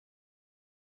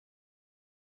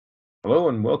Hello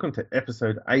and welcome to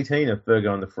episode 18 of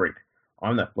Fergo and the Freak.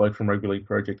 I'm that bloke from Rugby League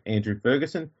Project, Andrew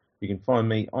Ferguson. You can find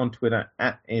me on Twitter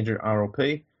at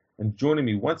AndrewRLP. And joining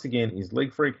me once again is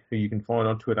League Freak, who you can find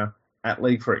on Twitter at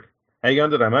League Freak. How you going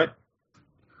today, mate?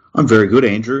 I'm very good,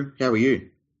 Andrew. How are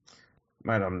you?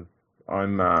 Mate,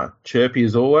 I'm chirpy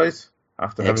as always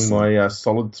after having Excellent. my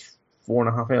solid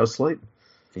 4.5 hours sleep.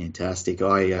 Fantastic.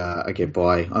 I get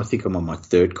by. I think I'm on my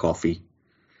third coffee,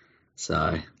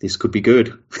 so this could be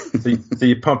good. So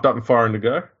you're pumped up and firing to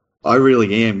go? I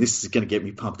really am. This is going to get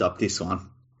me pumped up, this one.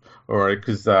 All right,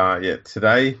 because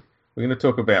today we're going to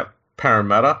talk about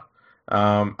Parramatta.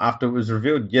 After it was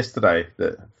revealed yesterday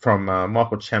that from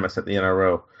Michael Chammas at the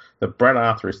NRL that Brad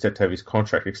Arthur is set to have his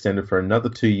contract extended for another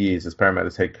 2 years as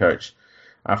Parramatta's head coach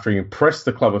after he impressed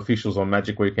the club officials on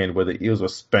Magic Weekend where the Eels were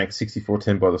spanked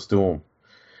 64-10 by the Storm.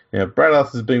 Now, Brad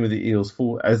Arthur has been with the Eels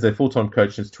as their full-time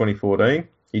coach since 2014.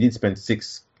 He did spend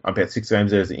about six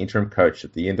games there as the interim coach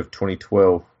at the end of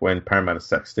 2012 when Parramatta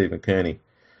sacked Stephen Kearney.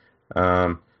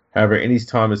 However, in his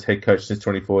time as head coach since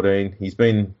 2014, he's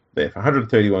been there for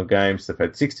 131 games. They've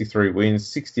had 63 wins,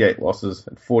 68 losses,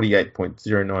 and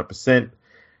 48.09%.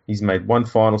 He's made one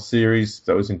final series.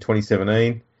 That was in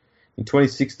 2017. In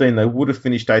 2016, they would have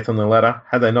finished 8th on the ladder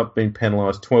had they not been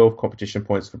penalised 12 competition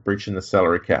points for breaching the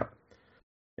salary cap.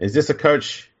 Is this a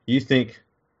coach you think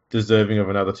deserving of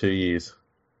another 2 years?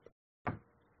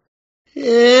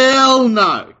 Hell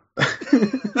no.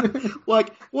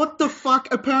 What the fuck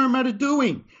are Parramatta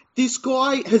doing? This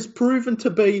guy has proven to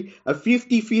be a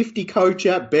 50-50 coach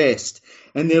at best,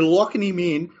 and they're locking him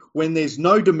in when there's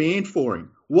no demand for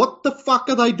him. What the fuck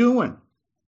are they doing?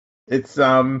 It's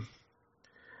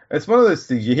one of those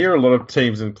things. You hear a lot of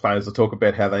teams and players that talk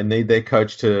about how they need their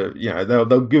coach to,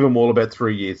 they'll give them all about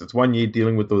 3 years. It's 1 year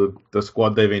dealing with the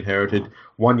squad they've inherited,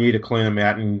 1 year to clean them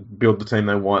out and build the team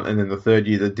they want, and then the third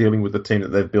year they're dealing with the team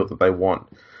that they've built that they want.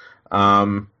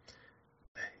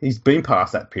 He's been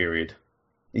past that period.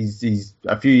 He's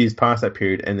a few years past that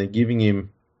period, and they're giving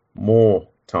him more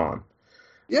time.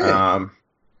 Yeah.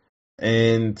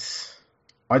 And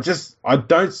I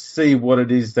don't see what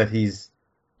it is that he's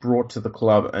brought to the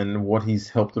club and what he's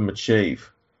helped them achieve.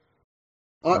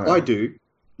 I do.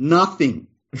 Nothing.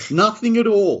 Nothing at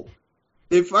all.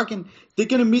 They're going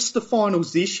to miss the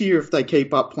finals this year if they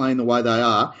keep up playing the way they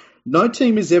are. No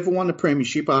team has ever won a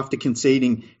premiership after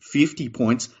conceding 50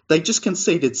 points. They just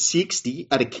conceded 60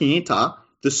 at a canter.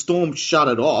 The Storm shut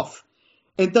it off.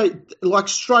 And they,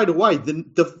 straight away,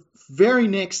 the very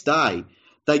next day,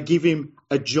 they give him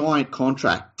a giant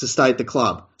contract to stay at the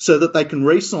club so that they can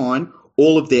re-sign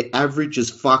all of their average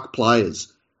as fuck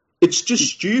players. It's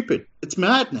just stupid. It's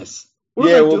madness.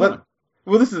 What are they doing?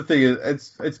 This is the thing.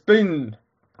 It's been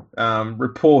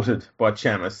reported by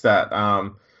Chammas that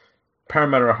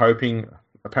Parramatta are hoping,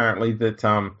 apparently,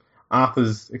 that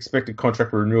Arthur's expected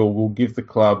contract renewal will give the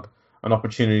club an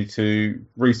opportunity to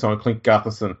re-sign Clint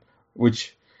Gutherson,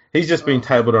 which he's just been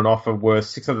tabled an offer worth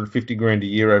 $650,000 a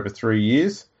year over 3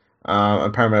 years.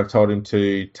 And Parramatta have told him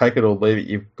to take it or leave it.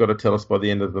 You've got to tell us by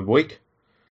the end of the week.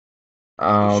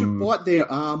 They should bite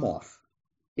their arm off.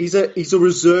 He's a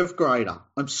reserve grader.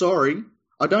 I'm sorry.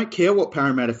 I don't care what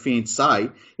Parramatta fans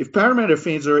say. If Parramatta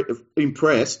fans are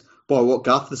impressed by what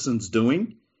Gutherson's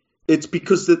doing, it's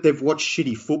because that they've watched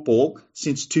shitty football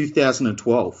since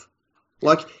 2012.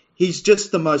 He's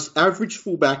just the most average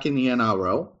fullback in the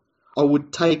NRL. I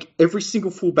would take every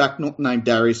single fullback not named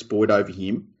Darius Boyd over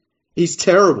him. He's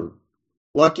terrible.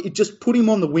 Just put him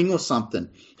on the wing or something.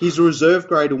 He's a reserve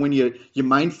grader when your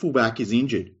main fullback is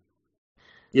injured.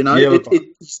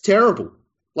 It's terrible.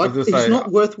 He's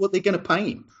not worth what they're going to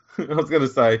pay him. I was going to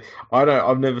say,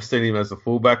 I've never seen him as a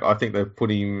fullback. I think they've put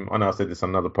him, I know I said this on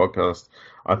another podcast,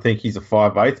 I think he's a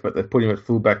 5'8", but they've put him at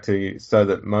fullback so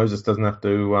that Moses doesn't have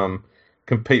to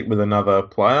compete with another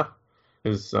player.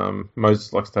 Because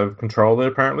Moses likes to have control there,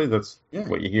 apparently. That's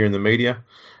what you hear in the media.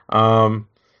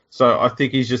 So I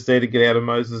think he's just there to get out of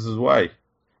Moses' way.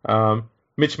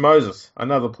 Mitch Moses,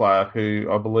 another player who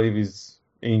I believe is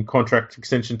in contract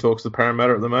extension talks to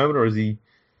Parramatta at the moment, or is he?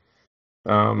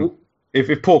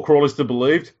 If Paul Crawley's to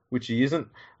believed, which he isn't,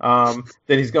 then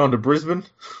he's going to Brisbane.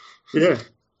 Yeah.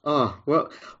 Oh,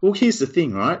 well, here's the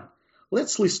thing, right?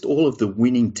 Let's list all of the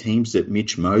winning teams that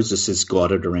Mitch Moses has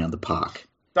guided around the park.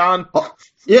 Done. Oh,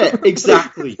 yeah,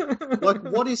 exactly.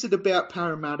 What is it about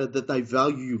Parramatta that they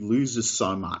value losers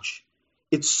so much?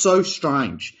 It's so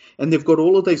strange. And they've got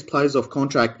all of these players off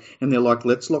contract and they're like,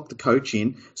 let's lock the coach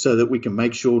in so that we can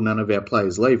make sure none of our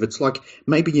players leave. It's like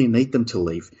maybe you need them to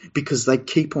leave because they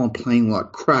keep on playing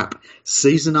like crap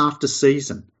season after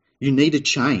season. You need a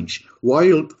change. Why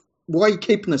are you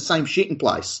keeping the same shit in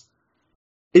place?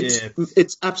 It's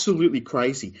it's absolutely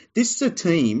crazy. This is a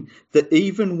team that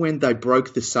even when they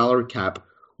broke the salary cap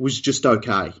was just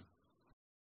okay.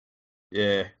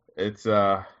 Yeah, it's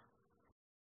I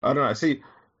don't know. See,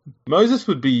 Moses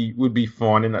would be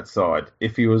fine in that side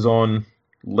if he was on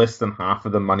less than half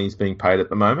of the money he's being paid at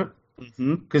the moment,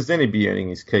 Mm-hmm. because then he'd be earning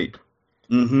his keep.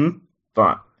 Mm-hmm.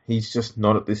 But he's just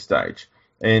not at this stage.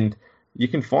 And you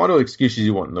can find all the excuses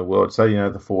you want in the world. Say,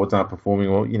 the forwards aren't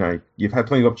performing well. You've had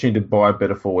plenty of opportunity to buy a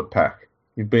better forward pack.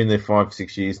 You've been there 5,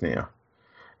 6 years now.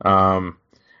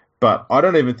 But I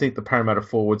don't even think the Parramatta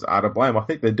forwards are to blame. I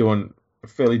think they're doing a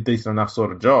fairly decent enough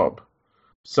sort of job.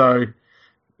 So,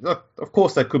 of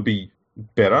course, they could be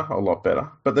better, a lot better,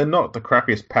 but they're not the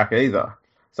crappiest pack either.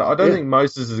 So I don't think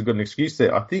Moses is a good excuse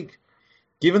there. I think,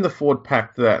 given the forward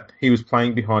pack that he was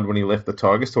playing behind when he left the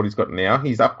Tigers to what he's got now,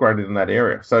 he's upgraded in that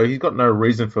area. So he's got no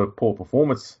reason for poor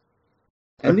performance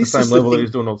at the same level that he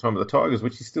was doing all the time with the Tigers,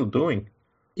 which he's still doing.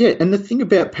 Yeah, and the thing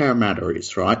about Parramatta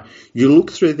is, right, you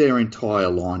look through their entire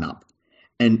lineup,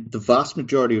 and the vast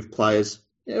majority of players,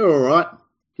 they're all right,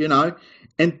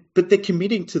 but they're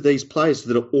committing to these players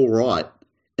that are all right,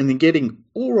 and they're getting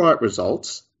all right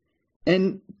results,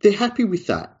 and they're happy with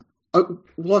that.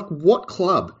 Like, what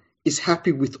club is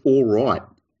happy with all right?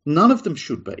 None of them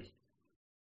should be.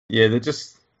 Yeah,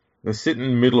 they're sitting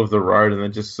in the middle of the road, and they're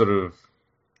just sort of,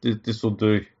 this will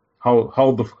do.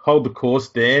 Hold the course,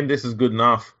 Dan. This is good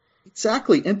enough.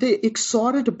 Exactly, and they're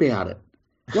excited about it.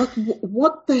 Like,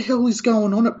 what the hell is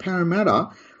going on at Parramatta,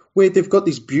 where they've got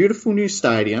this beautiful new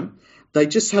stadium? They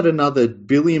just had another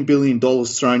 $1 billion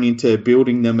thrown into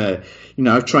building them a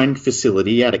training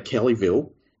facility out at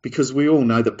Kellyville, because we all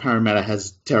know that Parramatta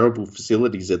has terrible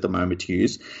facilities at the moment to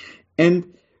use,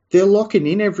 and they're locking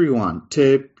in everyone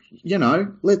to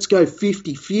let's go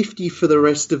 50-50 for the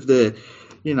rest of the.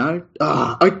 I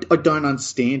don't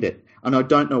understand it. And I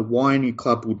don't know why any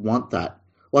club would want that.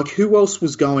 Like, who else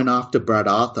was going after Brad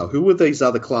Arthur? Who were these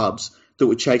other clubs that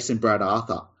were chasing Brad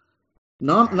Arthur?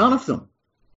 None of them.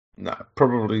 No,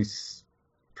 probably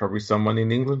someone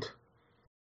in England.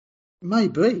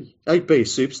 Maybe. They'd be a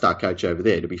superstar coach over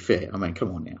there, to be fair. I mean,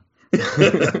 come on now.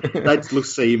 They'd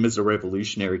see him as a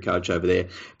revolutionary coach over there.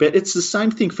 But it's the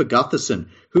same thing for Gutherson.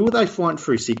 Who are they fighting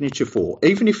for his signature for?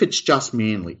 Even if it's just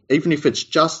Manly, even if it's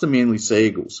just the Manly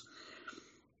Seagulls,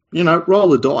 roll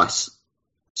the dice.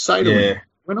 Say to him,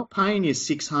 we're not paying you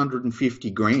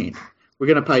 $650,000. We're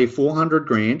going to pay you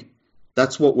 $400,000.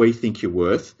 That's what we think you're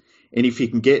worth. And if you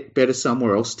can get better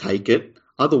somewhere else, take it.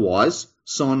 Otherwise,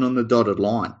 sign on the dotted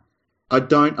line. I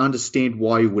don't understand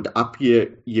why you would up your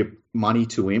money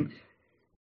to him.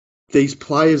 These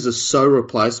players are so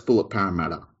replaceable at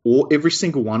Parramatta, or every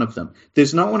single one of them.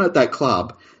 There's no one at that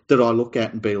club that I look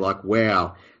at and be like,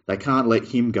 wow, they can't let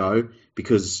him go,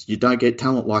 because you don't get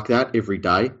talent like that every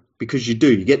day. Because you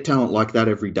do. You get talent like that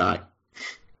every day.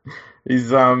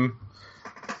 He's the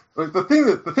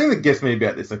thing that gets me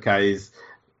about this, okay, is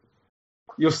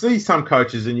you'll see some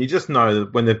coaches and you just know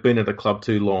that when they've been at a club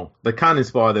too long, they can't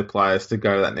inspire their players to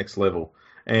go to that next level.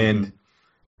 And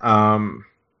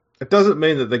it doesn't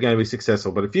mean that they're going to be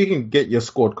successful, but if you can get your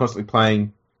squad constantly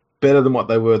playing better than what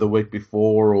they were the week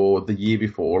before or the year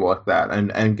before, like that,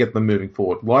 and get them moving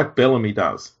forward, like Bellamy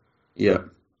does,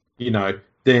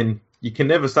 then you can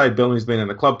never say Bellamy's been in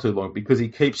the club too long, because he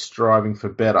keeps striving for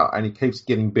better and he keeps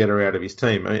getting better out of his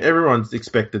team. I mean, everyone's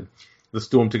expected the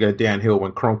Storm to go downhill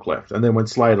when Cronk left and then when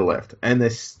Slater left, and they're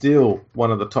still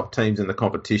one of the top teams in the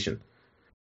competition.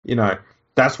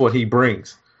 That's what he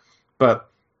brings. But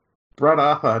Brad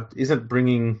Arthur isn't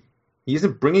bringing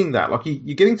that. Like,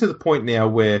 you're getting to the point now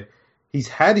where he's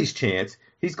had his chance.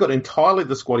 He's got entirely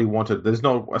the squad he wanted. There's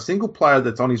not a single player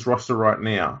that's on his roster right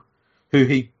now who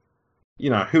he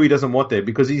doesn't want there,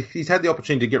 because he's had the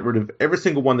opportunity to get rid of every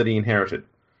single one that he inherited.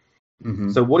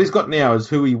 Mm-hmm. So what he's got now is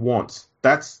who he wants.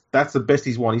 That's the best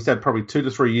he's won. He's had probably 2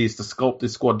 to 3 years to sculpt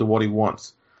this squad to what he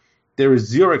wants. There is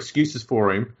zero excuses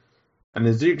for him, and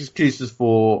there's zero excuses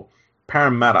for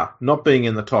Parramatta not being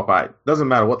in the top 8. Doesn't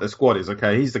matter what their squad is,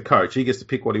 okay? He's the coach. He gets to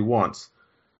pick what he wants.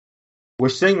 We're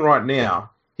seeing right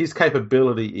now his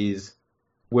capability is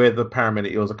where the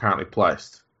Parramatta Eels are currently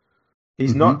placed.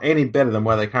 He's not any better than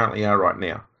where they currently are right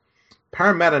now.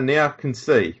 Parramatta now can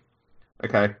see,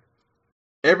 okay,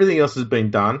 everything else has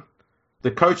been done. The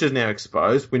coach is now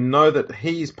exposed. We know that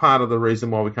he's part of the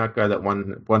reason why we can't go that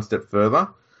one step further.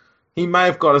 He may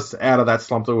have got us out of that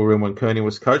slump that we were in when Kearney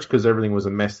was coach, because everything was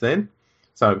a mess then.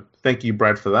 So thank you,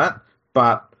 Brad, for that.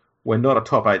 But we're not a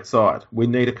top 8 side. We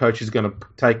need a coach who's going to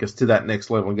take us to that next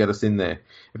level and get us in there.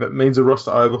 If it means a roster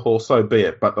overhaul, so be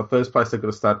it. But the first place they've got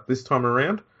to start this time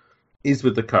around is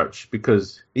with the coach,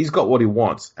 because he's got what he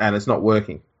wants and it's not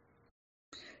working.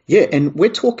 Yeah, and we're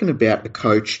talking about a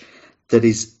coach that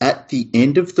is at the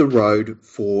end of the road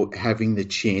for having the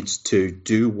chance to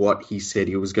do what he said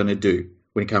he was going to do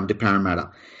when it came to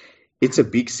Parramatta. It's a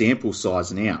big sample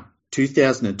size now.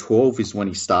 2012 is when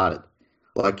he started.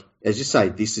 Like, as you say,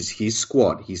 this is his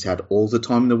squad. He's had all the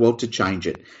time in the world to change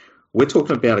it. We're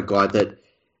talking about a guy that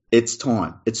it's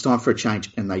time. It's time for a change,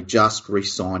 and they just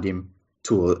re-signed him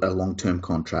to a long-term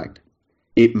contract.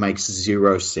 It makes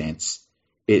zero sense.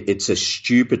 It's a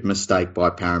stupid mistake by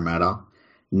Parramatta.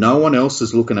 No one else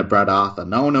is looking at Brad Arthur.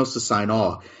 No one else is saying,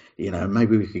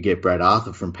 maybe we could get Brad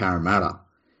Arthur from Parramatta.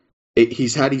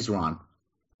 He's had his run.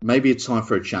 Maybe it's time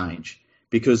for a change.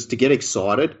 Because to get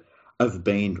excited of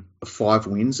being 5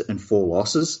 wins and 4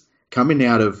 losses, coming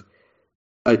out of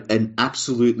an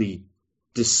absolutely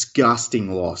disgusting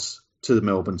loss to the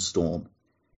Melbourne Storm.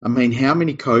 I mean, how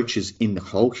many coaches in the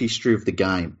whole history of the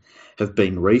game have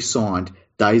been re-signed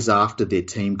days after their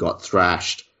team got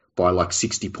thrashed by like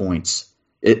 60 points?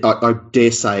 I dare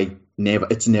say never.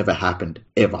 It's never happened,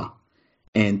 ever.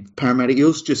 And Parramatta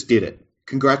Eels just did it.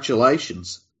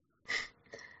 Congratulations.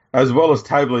 As well as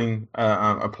tabling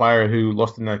a player who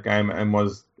lost in that game and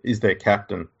is their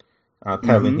captain,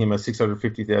 tabling him a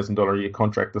 $650,000 a year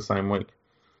contract the same week.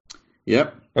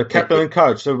 Yep. Captain and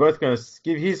coach, so we're both going to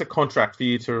give. Here's a contract for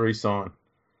you to re-sign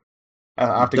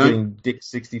after getting Dick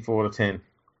 64-10.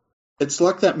 It's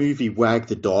like that movie Wag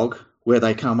the Dog, where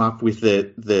they come up with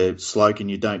the slogan,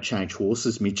 "You don't change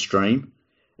horses midstream."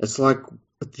 It's like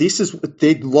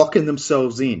they're locking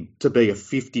themselves in to be a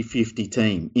 50-50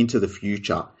 team into the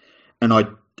future.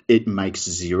 And it makes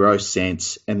zero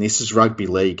sense. And this is rugby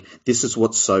league. This is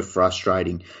what's so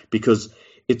frustrating, because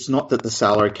it's not that the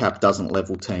salary cap doesn't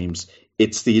level teams.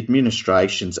 It's the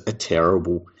administrations are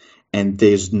terrible, and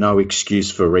there's no excuse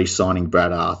for re-signing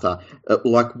Brad Arthur.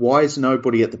 Why is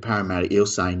nobody at the Parramatta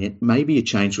Eels saying it? Maybe a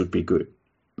change would be good.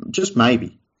 Just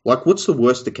maybe. What's the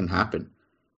worst that can happen?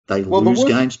 They lose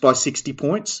games by 60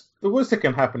 points? The worst that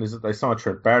can happen is that they sign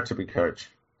Trent Barrett to be coach.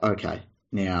 Okay.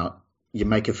 Now, you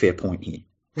make a fair point here.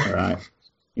 All right?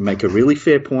 You make a really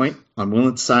fair point. I'm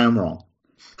willing to say I'm wrong.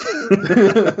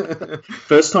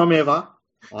 First time ever,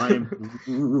 I am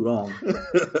wrong.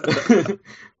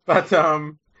 But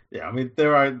I mean,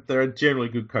 there are generally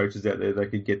good coaches out there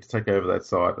that could get to take over that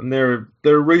side, and they're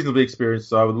a reasonably experienced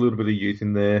side with a little bit of youth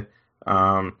in there.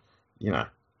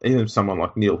 Even someone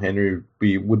like Neil Henry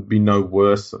would be no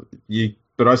worse.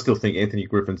 But I still think Anthony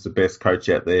Griffin's the best coach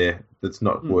out there that's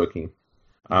not working.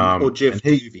 Or Jeff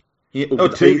Tuvey.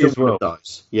 Tuvey as well.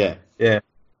 Those. Yeah. Yeah.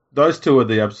 Those two are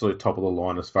the absolute top of the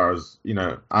line as far as,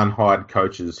 unhired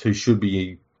coaches who should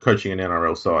be coaching an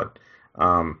NRL side.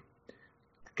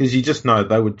 Because you just know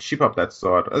they would ship up that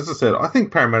side. As I said, I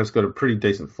think Parramatta's got a pretty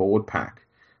decent forward pack.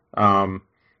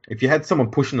 If you had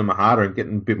someone pushing them harder and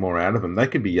getting a bit more out of them, they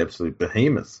could be absolute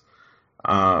behemoths.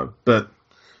 But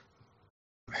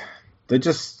they're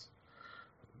just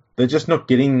not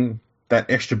getting that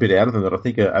extra bit out of them that I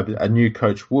think a new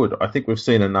coach would. I think we've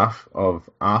seen enough of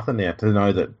Arthur now to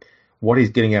know that what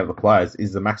he's getting out of the players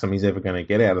is the maximum he's ever going to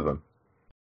get out of them.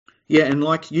 Yeah, and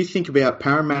you think about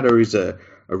Parramatta is a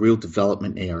real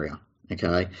development area,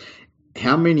 okay?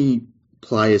 How many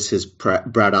players has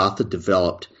Brad Arthur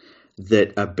developed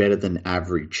that are better than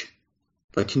average?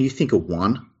 Can you think of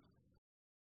one?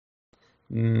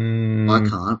 I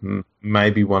can't.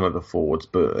 Maybe one of the forwards,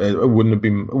 but it wouldn't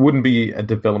be a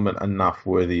development enough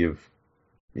worthy of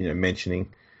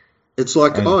mentioning. It's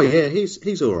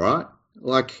he's all right.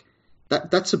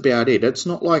 That's about it. It's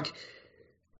not like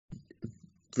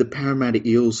the Parramatta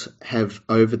Eels have,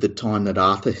 over the time that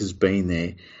Arthur has been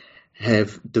there,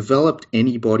 have developed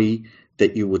anybody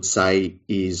that you would say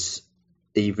is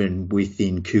even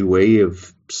within QE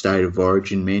of State of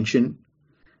Origin mention.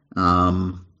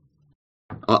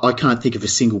 I can't think of a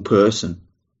single person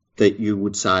that you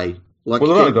would say. Can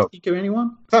you think of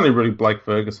anyone? It's only really Blake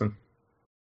Ferguson.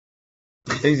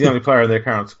 He's the only player in their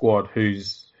current squad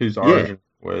who's Origin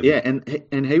worthy. Yeah,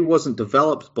 and he wasn't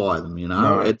developed by them.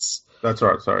 No, that's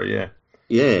right. Sorry, yeah.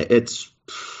 Yeah,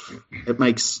 it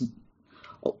makes.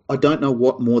 I don't know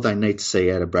what more they need to see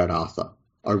out of Brad Arthur.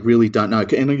 I really don't know.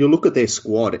 And you look at their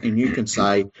squad, and you can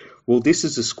say, well, this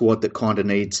is a squad that kind of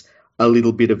needs a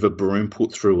little bit of a broom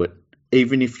put through it,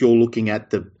 even if you're looking at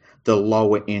the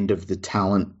lower end of the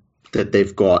talent that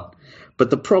they've got. But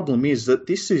the problem is that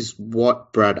this is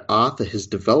what Brad Arthur has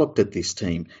developed at this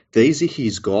team. These are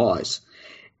his guys.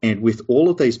 And with all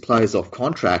of these players off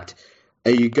contract,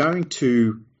 are you going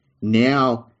to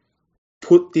now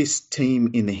put this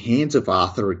team in the hands of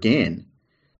Arthur again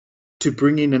to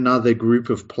bring in another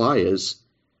group of players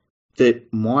that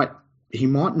he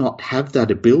might not have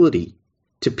that ability?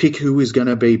 to pick who is going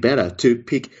to be better, to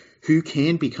pick who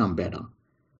can become better.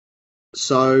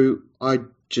 So I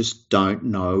just don't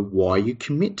know why you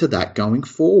commit to that going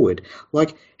forward.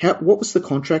 Like, what was the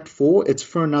contract for? It's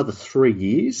for another 3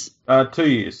 years? 2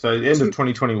 years, so the end of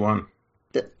 2021.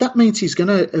 That means he's going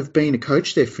to have been a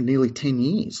coach there for nearly 10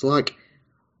 years. Like,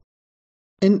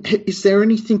 and is there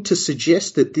anything to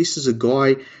suggest that this is a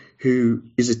guy who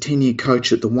is a 10-year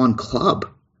coach at the one club?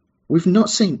 We've not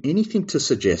seen anything to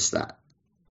suggest that.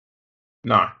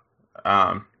 No,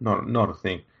 not a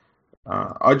thing.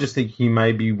 I just think he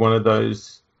may be one of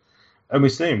those, and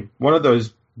we've seen one of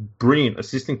those brilliant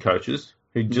assistant coaches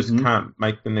who just can't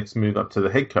make the next move up to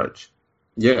the head coach.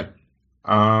 Yeah.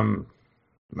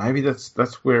 Maybe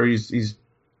that's where his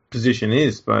position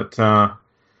is, but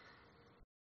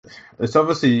it's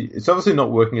obviously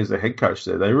not working as a head coach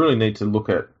there. They really need to look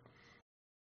at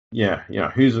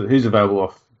who's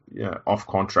available off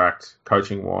contract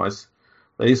coaching wise.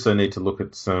 They also need to look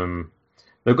at some.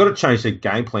 They've got to change their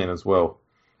game plan as well.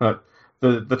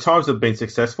 The times they've been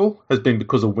successful has been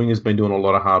because a winger's been doing a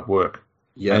lot of hard work.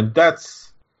 Yeah, and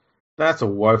that's a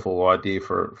woeful idea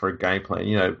for a game plan.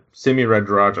 You know, Semi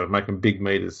Radradra making big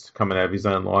meters coming out of his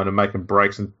own line and making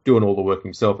breaks and doing all the work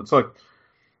himself. It's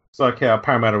like how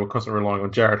Parramatta were constantly relying on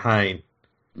Jarryd Hayne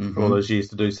for all those years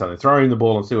to do something. Throw him the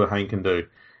ball and see what Hayne can do.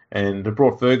 And they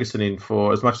brought Ferguson in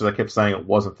for, as much as they kept saying it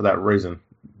wasn't for that reason,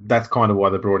 that's kind of why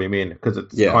they brought him in, because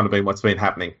it's kind of been what's been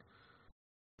happening.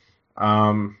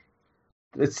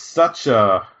 It's such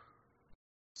a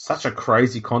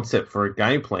crazy concept for a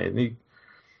game plan.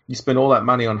 You spend all that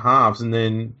money on halves, and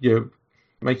then you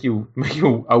make you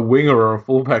a winger or a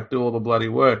fullback do all the bloody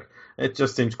work. It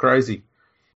just seems crazy.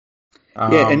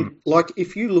 And like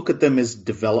if you look at them as a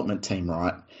development team,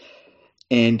 right,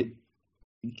 and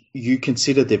you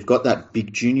consider they've got that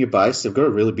big junior base, they've got a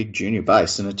really big junior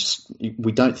base, and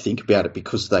we don't think about it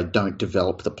because they don't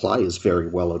develop the players very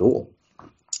well at all.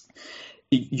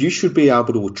 You should be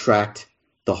able to attract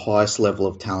the highest level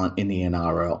of talent in the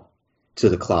NRL to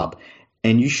the club,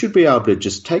 and you should be able to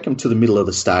just take them to the middle of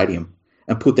the stadium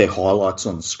and put their highlights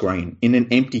on the screen in an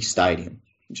empty stadium.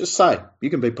 Just say, you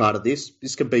can be part of this.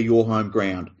 This can be your home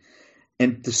ground.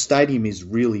 And the stadium is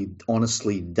really,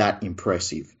 honestly, that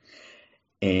impressive.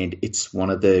 And it's one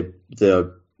of the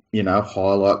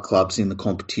highlight clubs in the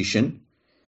competition.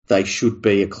 They should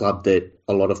be a club that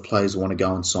a lot of players want to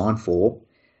go and sign for,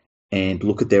 and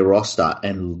look at their roster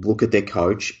and look at their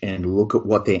coach and look at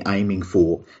what they're aiming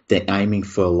for. They're aiming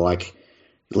for, like,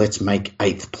 let's make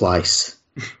 8th place.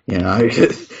 You know,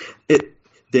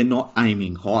 they're not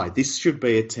aiming high. This should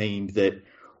be a team that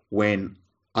when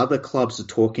other clubs are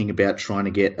talking about trying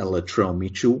to get a Latrell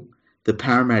Mitchell, the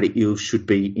Parramatta Eels should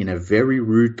be in a very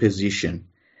rude position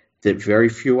that very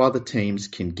few other teams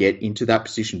can get into that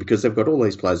position because they've got all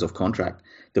these players off contract.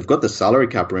 They've got the salary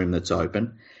cap room that's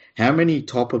open. How many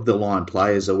top-of-the-line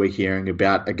players are we hearing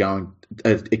about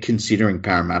considering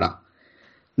Parramatta?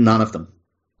 None of them.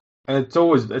 And it's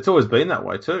always been that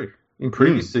way too. In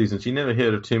previous seasons, you never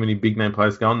heard of too many big-name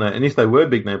players going there. And if they were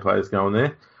big-name players going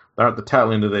there, they're at the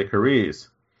tail end of their careers.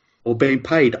 Or being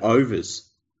paid overs.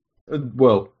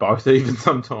 Well, both even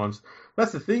sometimes.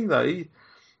 That's the thing, though.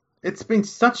 It's been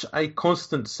such a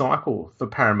constant cycle for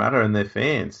Parramatta and their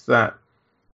fans that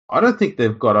I don't think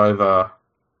they've got over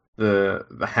the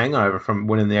hangover from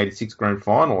winning the '86 grand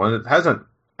final, and it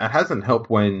hasn't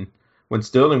helped when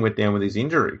Sterling went down with his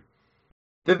injury.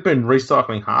 They've been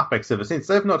recycling halfbacks ever since.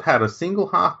 They've not had a single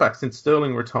halfback since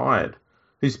Sterling retired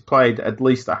who's played at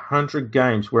least 100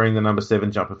 games wearing the number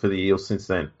 7 jumper for the Eels since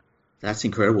then. That's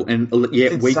incredible. And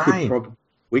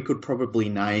we could probably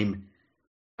name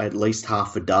at least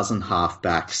half a dozen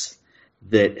halfbacks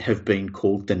that have been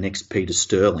called the next Peter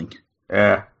Sterling.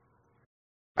 Yeah.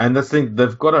 And the thing,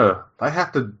 they've got to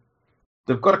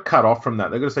cut off from that.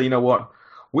 They've got to say, you know what?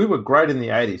 We were great in the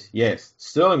 80s. Yes.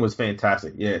 Sterling was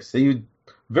fantastic. Yes. He was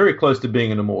very close to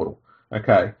being an immortal.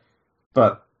 Okay.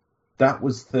 But that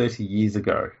was 30 years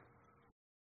ago.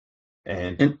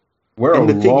 And we're a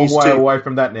long way away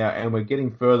from that now, and we're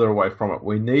getting further away from it.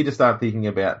 We need to start thinking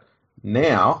about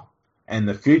now and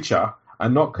the future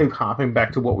and not keep harping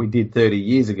back to what we did 30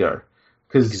 years ago.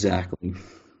 Exactly.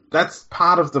 That's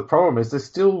part of the problem, is they're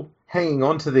still hanging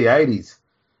on to the 80s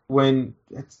when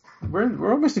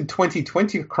we're almost in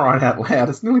 2020, crying out loud.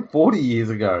 It's nearly 40 years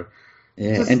ago.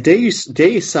 Yeah, and dare you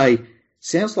say,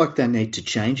 sounds like they need to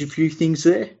change a few things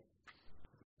there?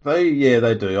 They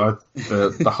do.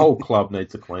 The whole club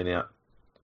needs to clean out.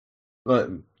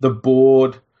 The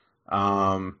board,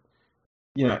 anyone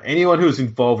who was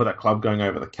involved with that club going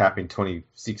over the cap in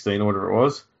 2016 or whatever it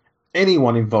was,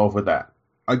 anyone involved with that,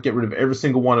 I'd get rid of every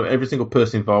single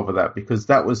person involved with that, because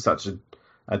that was such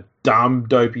a dumb,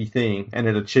 dopey thing, and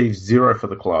it achieved zero for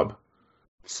the club.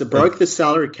 So broke the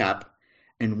salary cap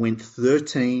and went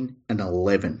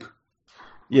 13-11.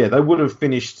 Yeah, they would have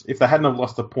finished, if they hadn't have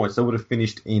lost the points, they would have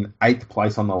finished in 8th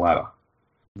place on the ladder.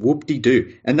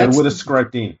 Whoop-de-doo. And they would have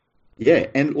scraped in. Yeah,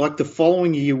 and like the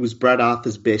following year was Brad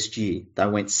Arthur's best year. They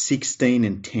went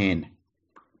 16-10.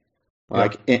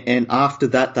 And after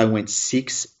that they went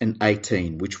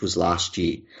 6-18, which was last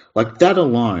year. Like that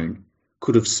alone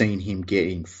could have seen him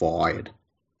getting fired.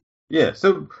 Yeah,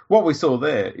 so what we saw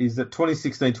there is that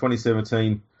 2016,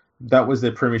 2017, that was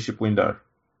their premiership window.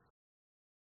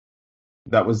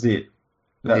 That was it.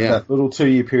 That little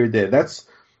 2-year period there.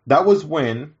 That was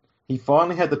when he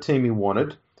finally had the team he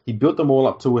wanted. He built them all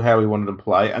up to how he wanted them to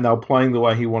play, and they were playing the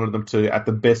way he wanted them to at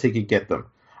the best he could get them.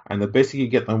 And the best he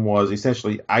could get them was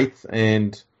essentially 8th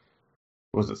and,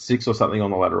 was it 6th or something on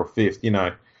the ladder, or 5th, you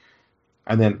know.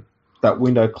 And then that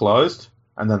window closed,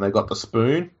 and then they got the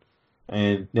spoon,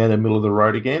 and now they're middle of the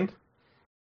road again.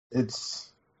 And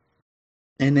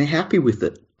they're happy with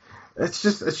it. It's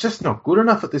just not good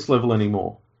enough at this level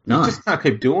anymore. No. You just can't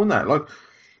keep doing that. Like,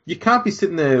 you can't be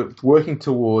sitting there working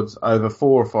towards, over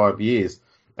 4 or 5 years,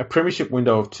 a premiership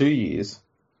window of 2 years,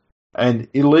 and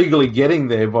illegally getting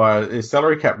there via a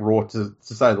salary cap rort, to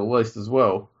say the least, as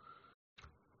well.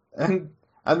 And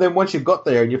then once you've got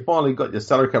there and you finally got your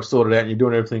salary cap sorted out and you're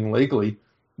doing everything legally,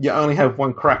 you only have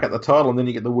one crack at the title, and then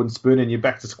you get the wooden spoon and you're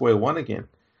back to square one again.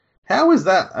 How is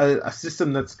that a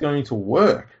system that's going to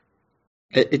work?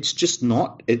 It's just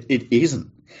not. It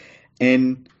isn't.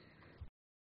 And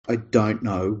I don't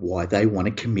know why they want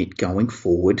to commit going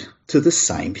forward to the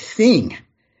same thing.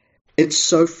 It's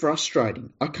so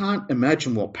frustrating. I can't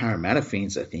imagine what Parramatta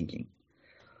fans are thinking.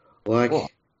 Like, well,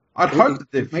 I'd hope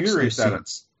that they're furious at it.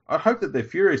 I hope that they're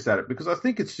furious at it, because I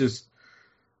think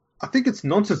it's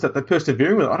nonsense that they're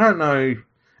persevering with it. I don't know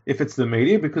if it's the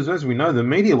media, because as we know, the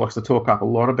media likes to talk up a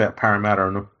lot about Parramatta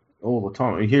and all the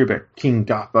time. We hear about King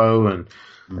Gutho and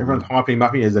everyone's hyping him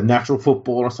up as a natural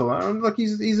footballer. So like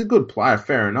he's a good player,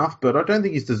 fair enough, but I don't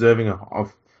think he's deserving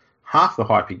of half the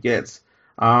hype he gets.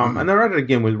 And they're at it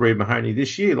again with Reid Mahoney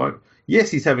this year. Like,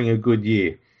 yes, he's having a good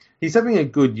year. He's having a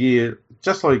good year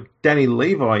just like Danny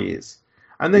Levi is.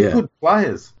 And they're good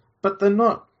players, but they're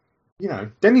not, you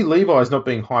know, Danny Levi is not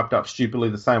being hyped up stupidly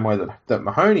the same way that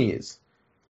Mahoney is.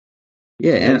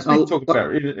 Yeah, and I'll talk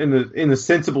about it in the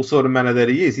sensible sort of manner that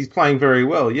he is. He's playing very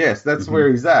well. Yes, that's where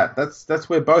he's at. That's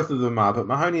where both of them are. But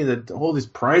Mahoney, all this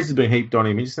praise has been heaped on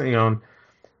him. He's just thinking on,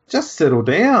 just settle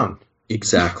down.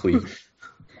 Exactly.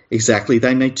 Exactly.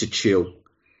 They need to chill.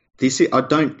 I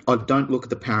don't look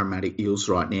at the Parramatta Eels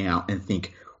right now and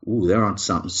think, ooh, they're on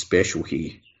something special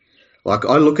here. Like,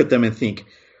 I look at them and think,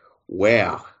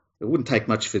 wow, it wouldn't take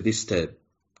much for this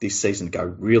season to go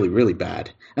really, really bad.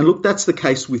 And look, that's the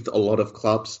case with a lot of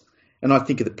clubs. And I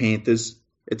think of the Panthers.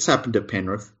 It's happened to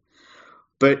Penrith.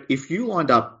 But if you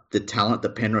lined up the talent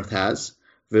that Penrith has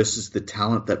versus the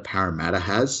talent that Parramatta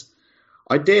has,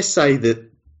 I dare say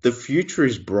that the future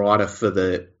is brighter for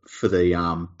the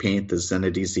Panthers than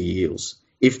it is the Eels.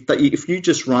 If you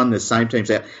just run the same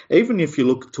teams out, even if you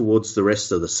look towards the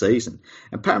rest of the season,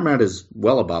 and Parramatta's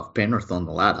well above Penrith on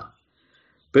the ladder.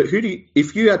 But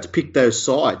if you had to pick those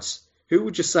sides, who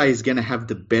would you say is going to have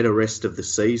the better rest of the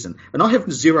season? And I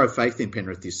have zero faith in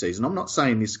Penrith this season. I'm not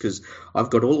saying this because I've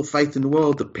got all the faith in the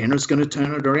world that Penrith's going to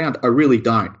turn it around. I really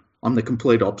don't. I'm the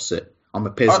complete opposite. I'm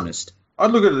a pessimist.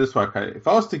 I'd look at it this way, okay?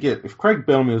 If Craig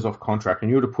Bellamy was off contract and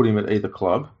you were to put him at either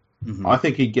club, I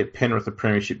think he'd get Penrith a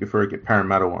premiership before he'd get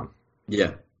Parramatta one.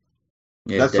 Yeah.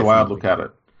 That's definitely the way I'd look at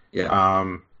it.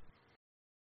 Yeah.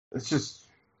 It's just,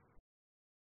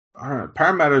 I don't know.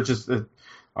 Parramatta just.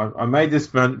 I made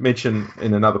this mention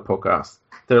in another podcast.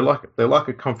 They're like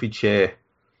a comfy chair.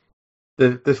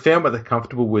 They found what they're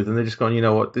comfortable with, and they're just going, you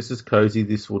know what, this is cozy.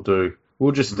 This will do.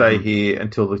 We'll just stay here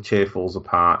until the chair falls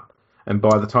apart. And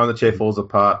by the time the chair falls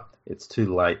apart, it's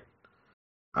too late.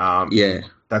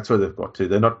 That's where they've got to.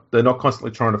 They're not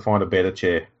constantly trying to find a better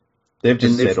chair. They've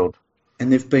just settled.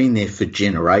 And they've been there for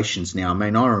generations now. I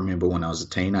mean, I remember when I was a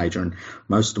teenager and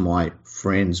most of my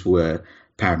friends were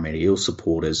Parramatta Eel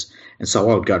supporters. And so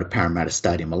I would go to Parramatta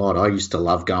Stadium a lot. I used to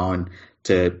love going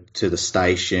to the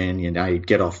station. You know, you'd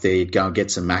get off there, you'd go and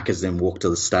get some Maccas, then walk to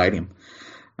the stadium.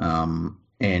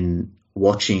 And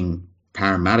watching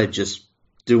Parramatta just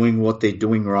doing what they're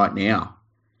doing right now.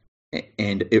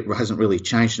 And it hasn't really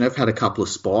changed. And they've had a couple of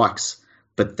spikes,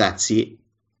 but that's it.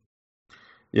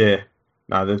 Yeah.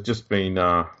 No, they've just been.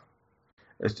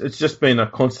 It's just been a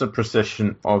constant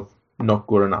procession of not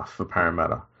good enough for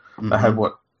Parramatta. They had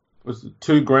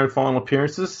 2 grand final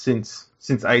appearances since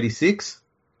since '86.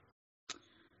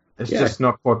 It's just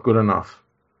not quite good enough.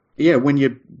 Yeah, when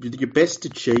your best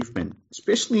achievement,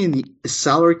 especially in the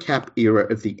salary cap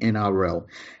era of the NRL,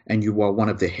 and you are one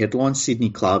of the headline Sydney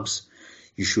clubs,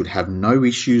 you should have no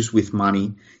issues with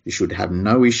money. You should have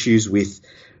no issues with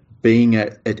being a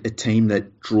team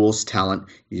that draws talent.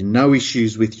 You no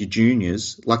issues with your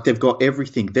juniors. Like, they've got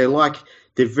everything. They're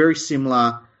very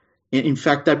similar. In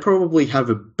fact, they probably have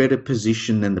a better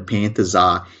position than the Panthers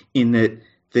are in that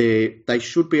they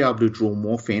should be able to draw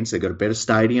more fans. They've got a better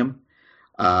stadium.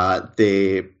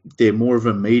 They're more of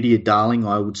a media darling,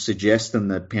 I would suggest, than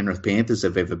the Penrith Panthers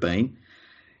have ever been.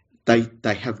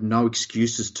 They have no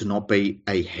excuses to not be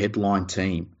a headline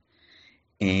team.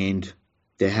 And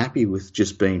they're happy with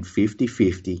just being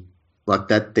 50-50. Like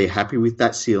that, they're happy with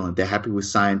that ceiling. They're happy with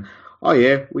saying, oh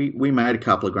yeah, we made a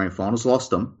couple of grand finals,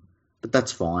 lost them, but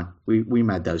that's fine. We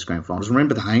made those grand finals.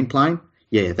 Remember the Hayne plane?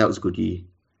 Yeah, that was a good year.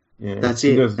 Yeah, that's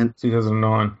it. And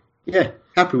 2009. Yeah,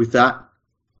 happy with that.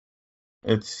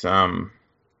 It's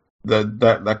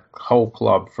that whole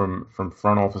club from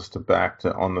front office to back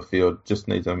to on the field just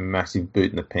needs a massive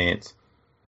boot in the pants.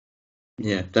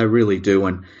 Yeah, they really do.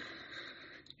 And,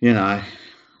 you know,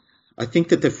 I think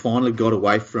that they've finally got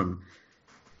away from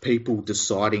people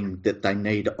deciding that they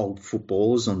need old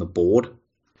footballers on the board.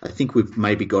 I think we've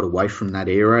maybe got away from that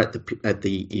era at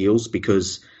the Eels,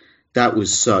 because that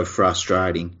was so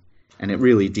frustrating, and it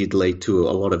really did lead to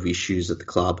a lot of issues at the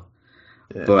club.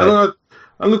 Yeah. But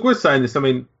and look, we're saying this. I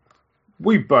mean,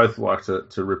 we both like to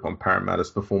rip on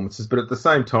Parramatta's performances, but at the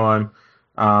same time,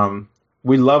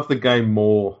 we love the game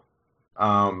more,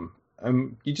 and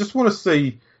you just want to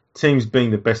see teams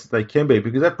being the best that they can be,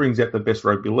 because that brings out the best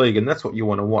rugby league, and that's what you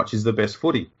want to watch, is the best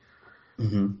footy.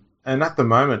 Mm-hmm. And at the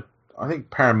moment, I think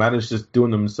Parramatta's just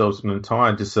doing themselves an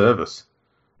entire disservice,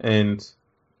 and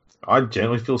I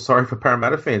generally feel sorry for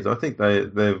Parramatta fans. I think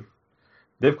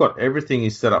they've got everything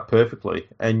is set up perfectly,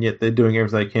 and yet they're doing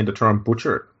everything they can to try and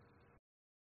butcher it.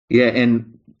 Yeah,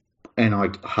 and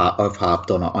I've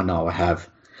harped on it. I know I have,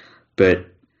 but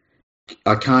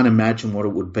I can't imagine what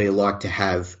it would be like to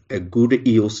have a good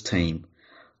Eels team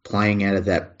playing out of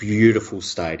that beautiful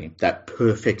stadium, that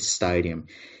perfect stadium.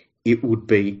 It would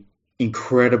be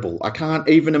incredible. I can't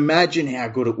even imagine how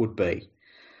good it would be.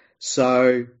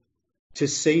 So to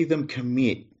see them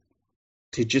commit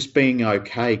to just being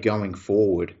okay going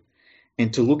forward,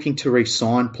 and to looking to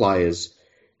re-sign players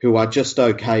who are just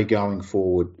okay going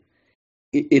forward,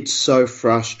 it's so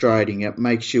frustrating. It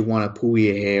makes you want to pull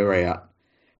your hair out,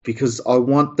 because I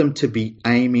want them to be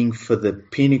aiming for the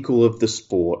pinnacle of the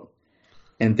sport,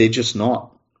 and they're just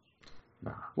not.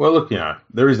 Well, look,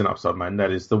 there is an upside, man.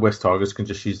 That is the West Tigers can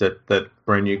just use that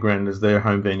brand new ground as their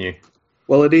home venue.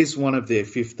 Well, it is one of their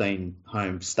 15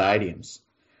 home stadiums.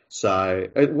 So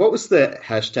what was the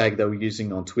hashtag they were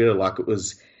using on Twitter? Like,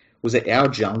 was it Our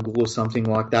Jungle or something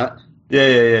like that?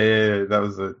 Yeah. That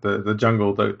was the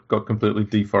jungle that got completely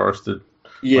deforested.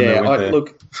 Yeah,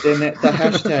 look, and the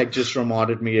hashtag just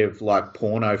reminded me of like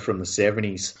porno from the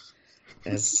 70s.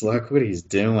 It's like, what he's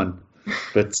doing.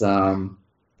 But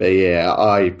yeah,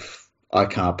 I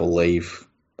can't believe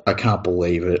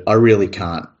it. I really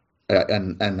can't.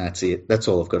 And that's it. That's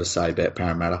all I've got to say about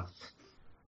Parramatta.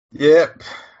 Yep.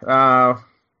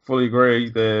 Fully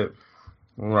agree.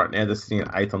 Right now they're sitting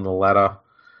at 8th on the ladder.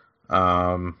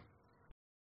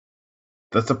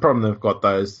 That's the problem they've got.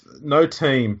 No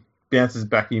team bounces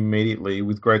back immediately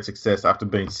with great success after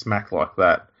being smacked like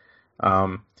that.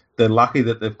 They're lucky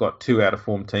that they've got 2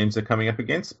 out-of-form teams they're coming up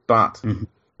against, but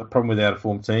the problem with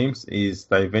out-of-form teams is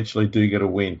they eventually do get a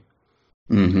win.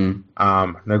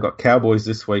 Mm-hmm. They've got Cowboys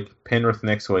this week, Penrith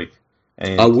next week.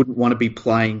 And I wouldn't want to be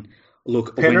playing...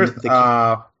 Look, Penrith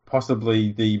are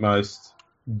possibly the most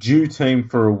due team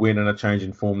for a win and a change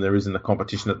in form there is in the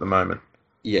competition at the moment.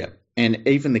 Yeah, and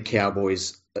even the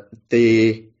Cowboys,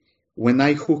 when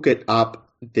they hook it up,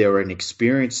 they're an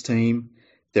experienced team.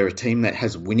 They're a team that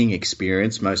has winning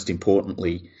experience, most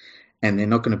importantly, and they're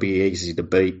not going to be easy to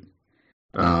beat.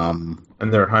 And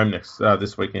they're at home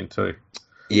this weekend too.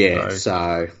 Yeah,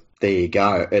 so there you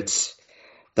go.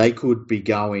 They could be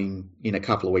going in a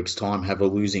couple of weeks' time, have a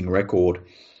losing record,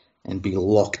 and be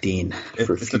locked in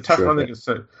for a future. It's a tough one.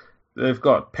 So they've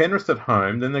got Penrith at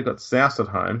home, then they've got South at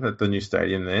home at the new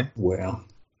stadium there. Wow.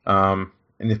 And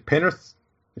if Penrith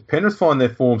find their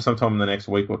form sometime in the next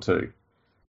week or two,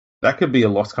 that could be a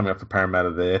loss coming up for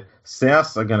Parramatta there.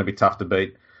 South are going to be tough to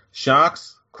beat.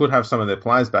 Sharks could have some of their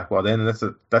players back by then,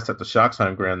 and that's at the Sharks'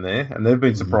 home ground there, and they've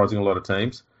been surprising a lot of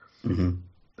teams. Mm-hmm.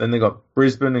 Then they've got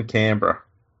Brisbane and Canberra.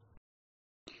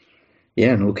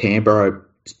 Yeah, and Canberra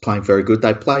is playing very good.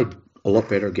 They played a lot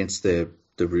better against the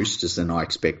the Roosters than I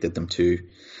expected them to.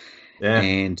 Yeah.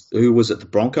 And who was it? The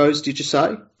Broncos, did you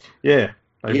say? Yeah.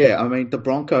 Yeah, I mean, the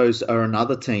Broncos are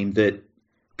another team that,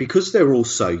 because they're all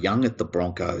so young at the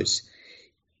Broncos,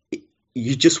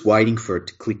 you're just waiting for it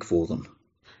to click for them.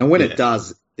 And when it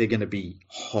does, they're going to be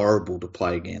horrible to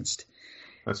play against.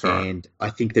 That's right. And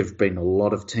I think there have been a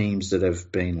lot of teams that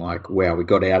have been like, wow, we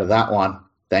got out of that one,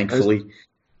 thankfully.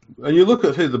 And you look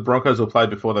at who the Broncos will play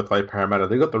before they play Parramatta.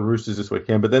 They got the Roosters this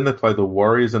weekend, but then they play the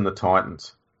Warriors and the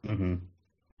Titans. Mm-hmm.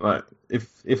 Like,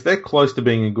 if they're close to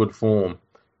being in good form,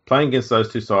 playing against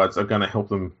those two sides are going to help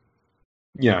them,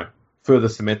 further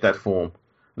cement that form.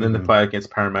 And then they play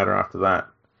against Parramatta after that.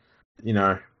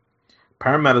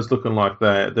 Parramatta's looking like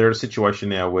they're in a situation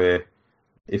now where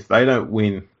if they don't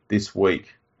win this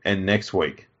week and next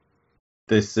week,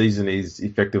 their season is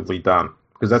effectively done,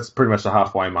 because that's pretty much the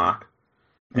halfway mark.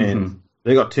 And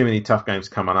they got too many tough games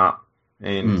coming up.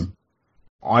 And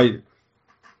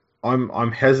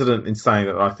I'm hesitant in saying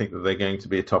that I think that they're going to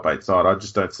be a top 8 side. I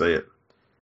just don't see it.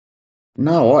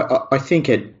 No, I think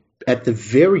at the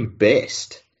very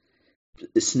best,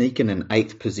 sneaking an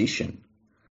 8th position.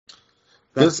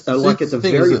 That's at the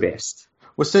very best.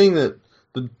 We're seeing that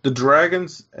the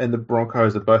Dragons and the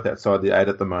Broncos are both outside the 8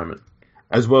 at the moment,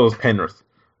 as well as Penrith.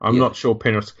 I'm not sure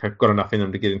Penrith have got enough in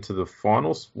them to get into the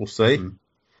finals. We'll see.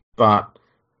 But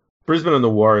Brisbane and the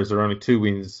Warriors are only 2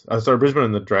 wins. Brisbane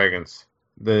and the Dragons,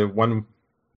 they're 2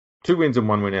 wins and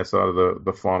 1 win outside of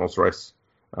the finals race,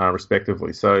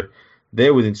 respectively. So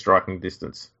they're within striking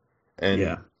distance.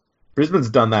 And Brisbane's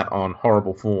done that on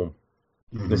horrible form.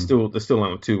 They're still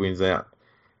only 2 wins out.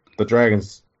 The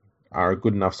Dragons are a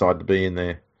good enough side to be in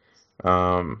there.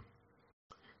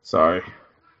 So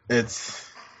it's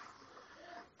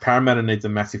Parramatta needs a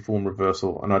massive form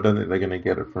reversal, and I don't think they're going to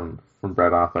get it from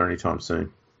Brad Arthur anytime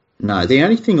soon. No, the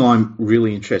only thing I'm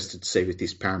really interested to see with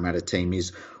this Parramatta team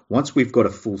is once we've got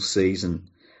a full season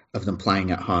of them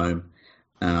playing at home,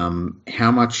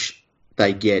 how much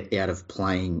they get out of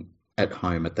playing at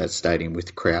home at that stadium with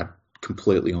the crowd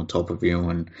completely on top of you.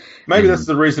 And maybe that's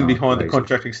the reason behind the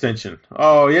contract extension.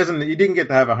 Oh, he didn't get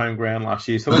to have a home ground last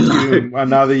year, so let's give him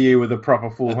another year with a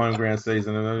proper full home ground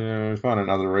season, and find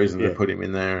another reason to put him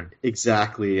in there.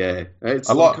 Exactly, yeah.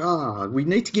 It's we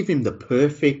need to give him the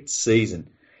perfect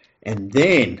season, and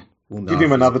then we'll know give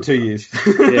him another 2 years.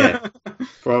 Yeah,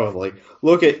 probably.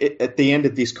 Look, at the end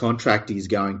of this contract, he's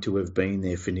going to have been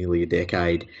there for nearly a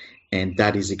decade, and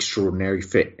that is extraordinary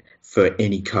for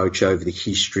any coach over the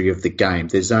history of the game.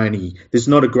 There's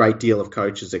not a great deal of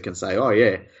coaches that can say, oh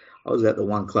yeah, I was at the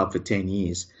one club for 10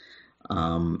 years.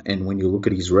 And when you look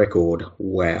at his record,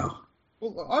 wow.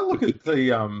 Well, I look at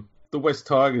the West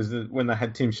Tigers when they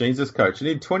had Tim Sheens as coach, and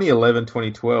in 2011,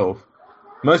 2012,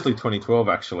 mostly 2012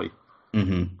 actually,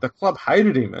 the club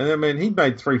hated him. And I mean, he'd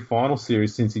made 3 final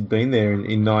series since he'd been there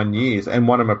in 9 years and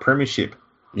won him a premiership.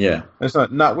 Yeah. And it's like,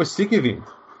 we're sick of him.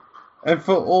 And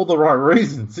for all the right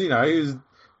reasons. He was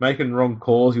making wrong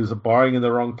calls. He was buying in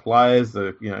the wrong players.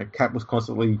 The cap was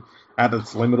constantly at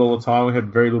its limit all the time. We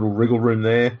had very little wriggle room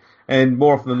there. And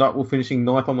more often than not, we're finishing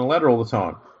 9th on the ladder all the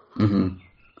time.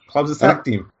 Clubs attacked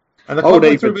him. And the club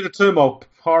went through a bit of turmoil,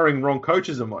 hiring wrong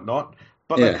coaches and whatnot.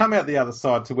 But they come out the other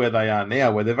side to where they are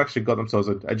now, where they've actually got themselves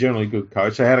a generally good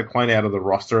coach. They had to clean out of the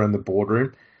roster and the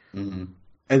boardroom.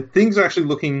 And things are actually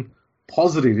looking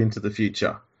positive into the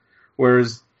future.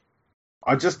 Whereas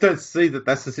I just don't see that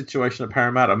that's the situation at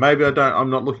Parramatta. Maybe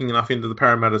I'm not looking enough into the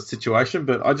Parramatta situation,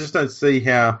 but I just don't see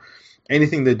how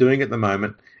anything they're doing at the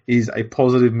moment is a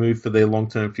positive move for their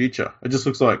long-term future. It just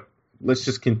looks like, let's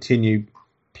just continue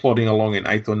plodding along in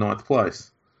 8th or 9th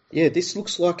place. Yeah, this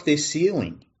looks like their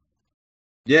ceiling.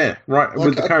 Yeah, right.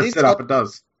 With the current setup, it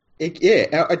does.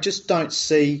 I just don't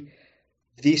see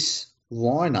this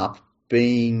lineup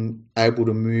being able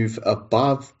to move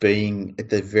above being at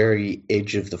the very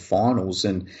edge of the finals.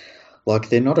 And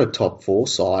they're not a top 4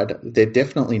 side. They're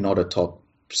definitely not a top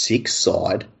 6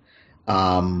 side.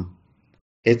 I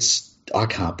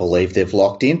can't believe they've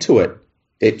locked into it.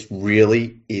 It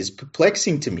really is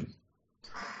perplexing to me.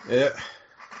 Yeah.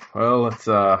 Well, it's,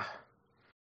 I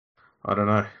don't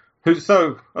know.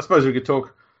 So I suppose we could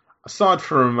talk, aside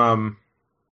from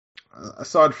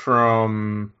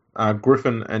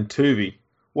Griffin and Tuvey,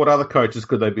 what other coaches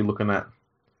could they be looking at?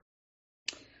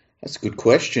 That's a good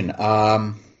question.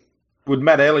 Would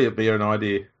Matt Elliott be an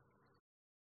idea?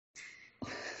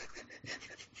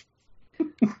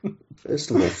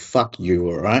 First of all, fuck you,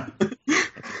 all right?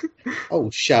 Oh,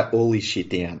 shut all this shit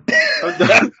down.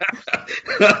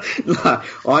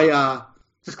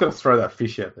 Just got to throw that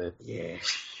fish out there. Yeah.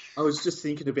 I was just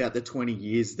thinking about the 20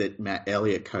 years that Matt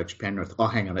Elliott coached Penrith. Oh,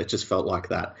 hang on, it just felt like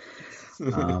that.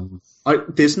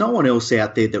 There's no one else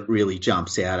out there that really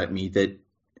jumps out at me that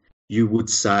you would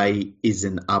say is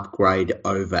an upgrade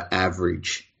over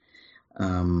average.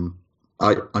 I'm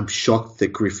shocked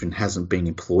that Griffin hasn't been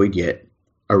employed yet.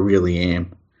 I really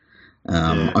am.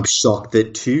 I'm shocked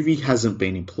that Tuvey hasn't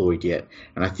been employed yet.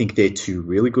 And I think they're two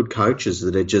really good coaches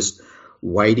that are just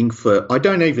waiting for... I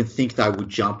don't even think they would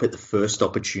jump at the first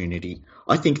opportunity.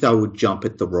 I think they would jump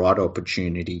at the right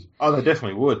opportunity. Oh, they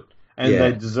definitely would. And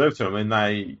they deserve to. I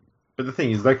mean, but the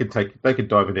thing is, they could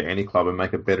dive into any club and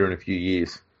make it better in a few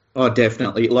years. Oh,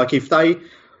 definitely. Like if they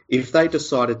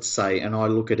decided to say, and I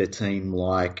look at a team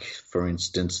like, for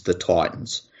instance, the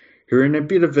Titans, who are in a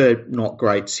bit of a not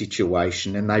great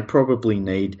situation, and they probably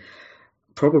need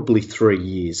 3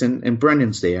 years. And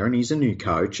Brennan's there, and he's a new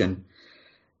coach, and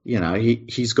you know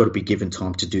he's got to be given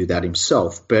time to do that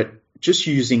himself. But just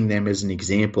using them as an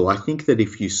example, I think that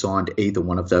if you signed either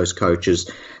one of those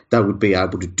coaches, they would be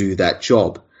able to do that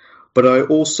job. But I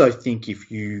also think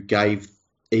if you gave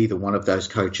either one of those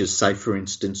coaches, say for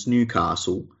instance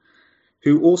Newcastle,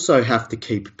 who also have to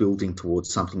keep building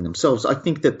towards something themselves, I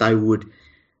think that they would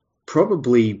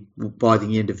probably by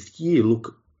the end of the year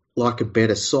look like a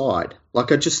better side.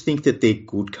 Like I just think that they're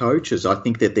good coaches. I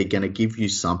think that they're going to give you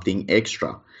something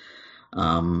extra.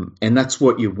 And that's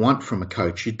what you want from a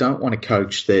coach. You don't want a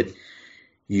coach that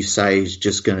you say is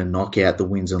just going to knock out the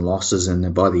wins and losses, and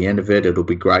then by the end of it, it'll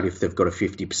be great if they've got a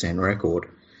 50% record.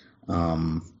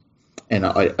 And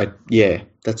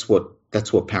that's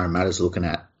what Parramatta's looking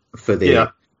at for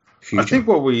their future. I think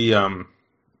what we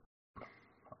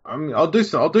I'll do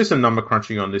some number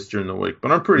crunching on this during the week,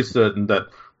 but I'm pretty certain that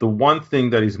the one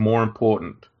thing that is more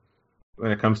important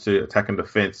when it comes to attack and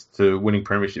defence to winning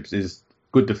premierships is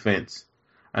good defence.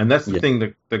 And that's the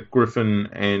thing that Griffin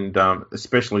and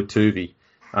especially Tuvey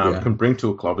can bring to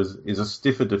a club is a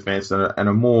stiffer defence and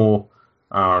a more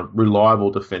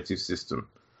reliable defensive system.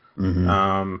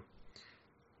 Mm-hmm.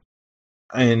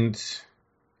 And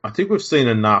I think we've seen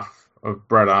enough of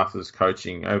Brad Arthur's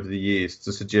coaching over the years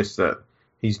to suggest that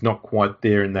he's not quite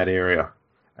there in that area.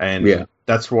 And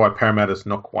that's why Parramatta's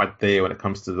not quite there when it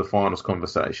comes to the finals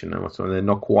conversation. And they're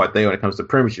not quite there when it comes to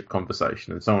premiership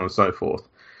conversation and so on and so forth.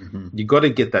 Mm-hmm. You've got to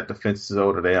get that defence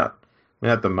sorted out. I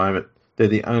mean, at the moment, they're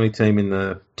the only team in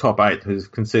the top 8 who's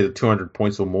conceded 200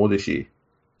 points or more this year.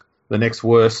 The next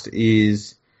worst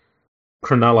is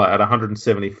Cronulla at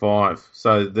 175.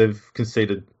 So they've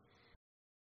conceded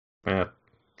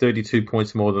 32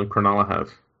 points more than Cronulla have.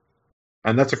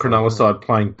 And that's a Cronulla side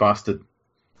playing busted.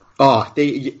 Oh,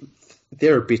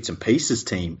 they're a bits and pieces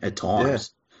team at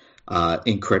times.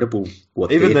 Incredible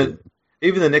what even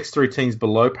the next 3 teams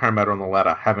below Parramatta on the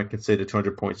ladder haven't conceded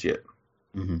 200 points yet.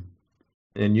 Mm-hmm.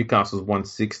 And Newcastle's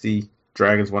 160,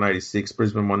 Dragons 186,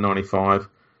 Brisbane 195.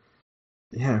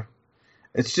 Yeah,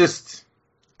 it's just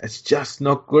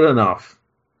not good enough.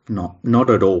 Not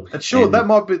at all. And sure, that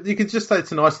might be. You could just say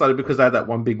it's an isolated because they had that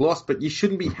one big loss, but you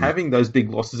shouldn't be having those big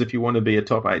losses if you want to be a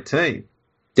top 8 team.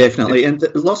 Definitely, and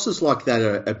losses like that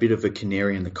are a bit of a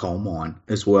canary in the coal mine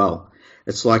as well.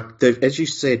 It's like, as you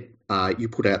said, you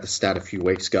put out the stat a few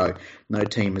weeks ago, no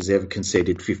team has ever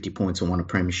conceded 50 points and won a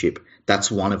premiership. That's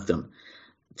one of them.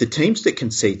 The teams that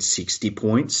concede 60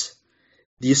 points,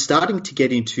 you're starting to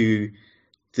get into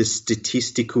the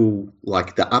statistical,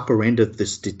 like the upper end of the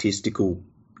statistical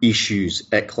issues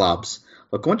at clubs.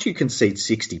 Like once you concede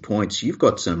 60 points, you've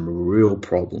got some real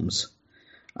problems.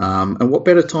 And what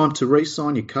better time to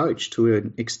re-sign your coach to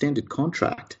an extended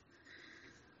contract?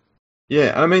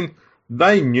 Yeah, I mean,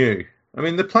 they knew. I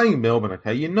mean, they're playing Melbourne,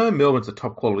 okay? You know Melbourne's a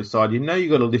top-quality side. You know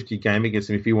you've got to lift your game against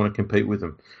them if you want to compete with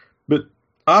them. But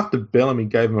after Bellamy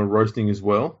gave them a roasting as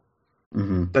well,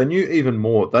 they knew even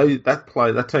more.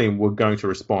 That team were going to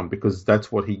respond because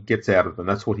that's what he gets out of them.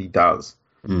 That's what he does.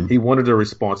 He wanted a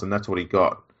response, and that's what he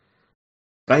got.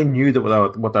 They knew that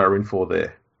what they were in for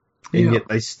there. And yet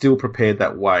they still prepared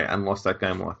that way and lost that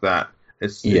game like that.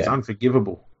 It's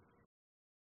unforgivable.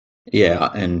 Yeah,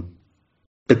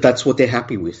 but that's what they're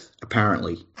happy with,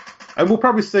 apparently. And we'll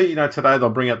probably see, today they'll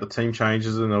bring out the team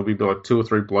changes and there'll be like 2 or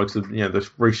 3 blokes that,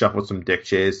 they've reshuffled some deck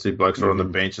chairs, 2 blokes are on the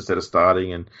bench instead of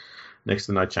starting, and next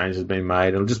to no changes have been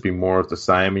made. It'll just be more of the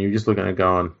same, and you're just looking at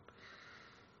going,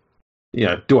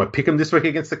 do I pick them this week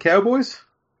against the Cowboys?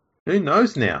 Who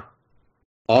knows now?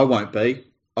 I won't be.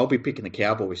 I'll be picking the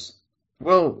Cowboys.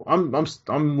 Well,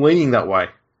 I'm leaning that way.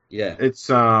 Yeah. It's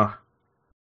I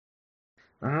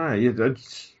don't know.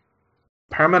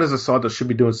 Parramatta's a side that should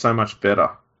be doing so much better.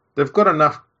 They've got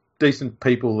enough decent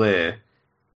people there.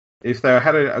 If they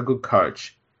had a good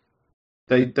coach,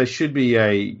 they should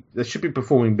be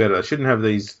performing better. They shouldn't have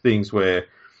these things where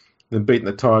They've beaten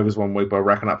the Tigers one week by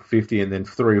racking up 50, and then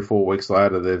 3 or 4 weeks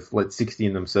later they've let 60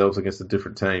 in themselves against a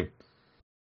different team.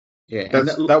 Yeah,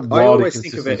 I wild always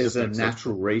think of it inconsistency as a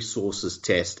natural resources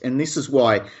test, and this is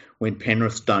why when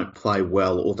Penrith don't play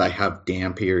well or they have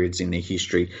down periods in their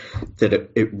history, that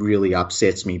it really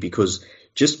upsets me, because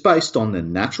just based on the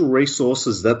natural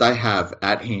resources that they have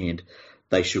at hand,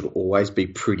 they should always be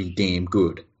pretty damn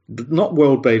good. Not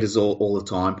world beaters all the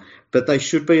time, but they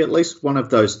should be at least one of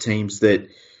those teams that,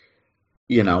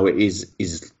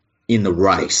 is in the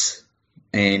race.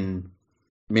 And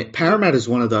Parramatta is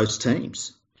one of those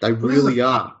teams. They really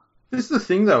are. This is the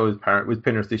thing, though, with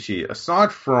Penrith this year.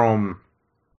 Aside from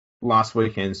last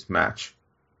weekend's match,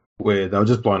 where they were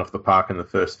just blown off the park in the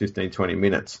first 15, 20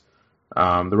 minutes,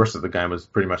 the rest of the game was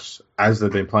pretty much as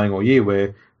they've been playing all year,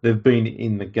 where they've been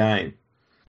in the game.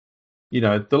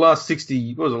 The last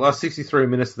 63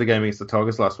 minutes of the game against the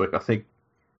Tigers last week, I think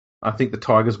the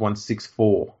Tigers won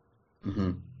 6-4.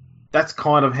 Mm-hmm. That's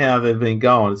kind of how they've been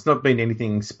going. It's not been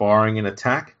anything inspiring in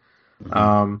attack.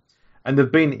 Mm-hmm. And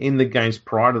they've been in the games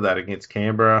prior to that against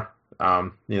Canberra.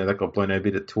 They got blown a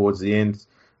bit towards the end.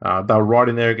 They were right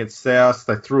in there against South.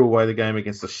 They threw away the game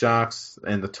against the Sharks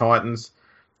and the Titans.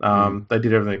 They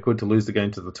did everything they could to lose the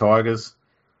game to the Tigers.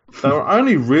 They were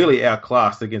only really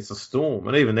outclassed against the Storm,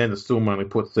 and even then the Storm only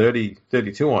put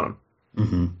 32 on them.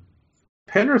 Mm-hmm.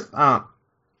 Penrith aren't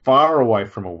far away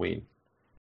from a win,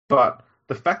 but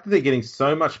the fact that they're getting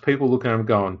so much people looking at them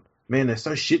going, man, they're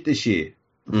so shit this year.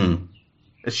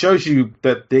 It shows you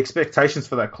that the expectations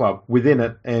for that club within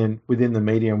it and within the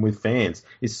media and with fans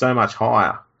is so much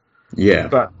higher. Yeah.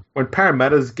 But when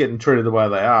Parramatta's getting treated the way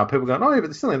they are, people go, oh, yeah, but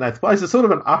they're still in 8th place. It's sort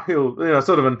of an uphill,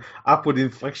 sort of an upward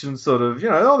inflection, sort of,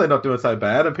 they're not doing so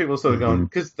bad. And people are sort of going,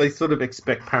 because they sort of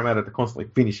expect Parramatta to constantly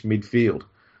finish midfield.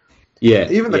 Yeah.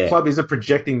 Even the club isn't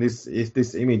projecting this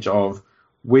image of,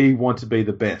 we want to be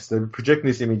the best. They're projecting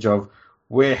this image of,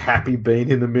 we're happy being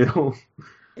in the middle.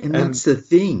 And that's the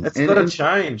thing. It's got to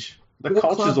change. The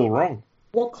culture's all wrong.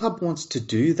 What club wants to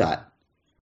do that?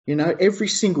 Every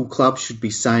single club should be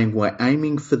saying we're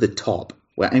aiming for the top.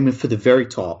 We're aiming for the very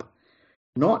top.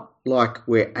 Not like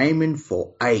we're aiming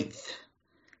for 8th.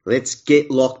 Let's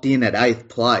get locked in at 8th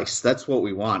place. That's what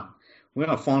we want. We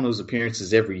want finals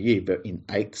appearances every year, but in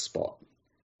 8th spot.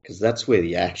 Because that's where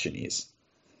the action is.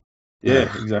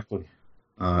 Yeah, exactly.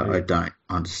 I don't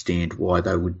understand why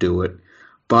they would do it.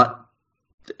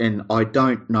 And I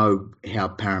don't know how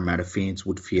Parramatta fans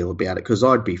would feel about it, because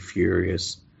I'd be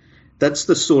furious. That's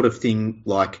the sort of thing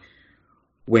like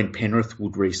when Penrith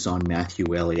would re-sign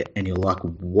Matthew Elliott, and you're like,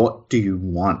 what do you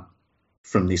want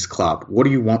from this club? What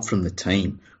do you want from the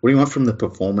team? What do you want from the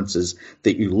performances,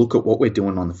 that you look at what we're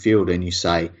doing on the field and you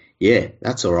say, yeah,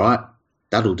 that's all right.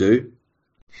 That'll do.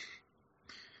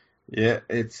 Yeah,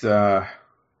 it's... I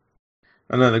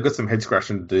know they've got some head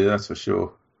scratching to do, that's for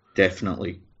sure.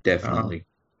 Definitely.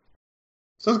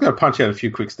 So I was going to punch out a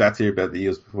few quick stats here about the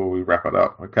Eels before we wrap it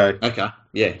up, okay? Okay,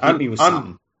 yeah, hit me with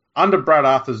something. Under Brad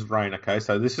Arthur's reign, okay,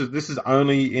 so this is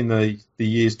only in the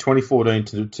years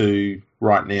 2014 to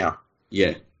right now.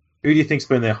 Yeah. Who do you think's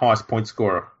been their highest point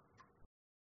scorer?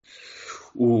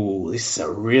 Ooh, this is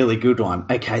a really good one.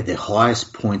 Okay, the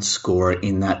highest point scorer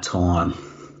in that time.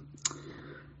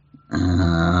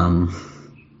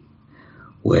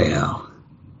 Wow.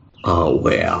 Oh,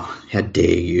 wow. How dare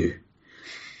you?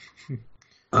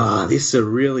 This is a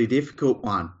really difficult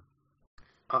one.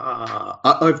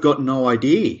 I've got no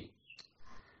idea.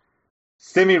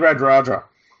 Semi Radradra.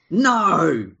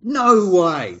 No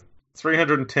way.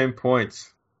 310 points.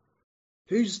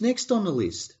 Who's next on the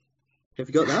list? Have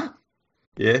you got that?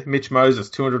 Yeah, Mitch Moses,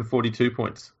 242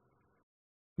 points.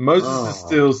 Moses is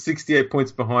still 68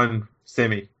 points behind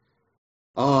Semi.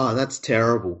 Oh, that's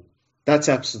terrible. That's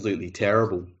absolutely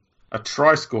terrible. A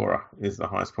try scorer is the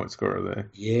highest point scorer there.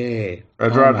 Yeah.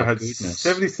 Radradra had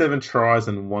 77 tries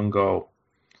and 1 goal.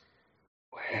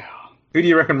 Wow. Who do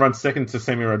you reckon runs second to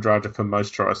Semi Radradra for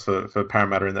most tries for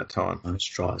Parramatta in that time? Most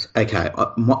tries. Okay,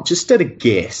 just at a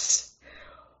guess,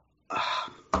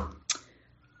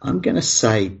 I'm going to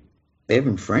say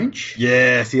Bevan French.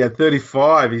 Yes, he had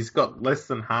 35. He's got less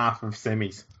than half of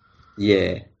Semi's.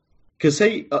 Yeah. Because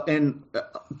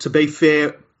to be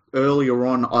fair, earlier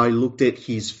on, I looked at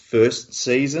his first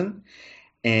season,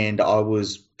 and I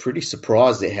was pretty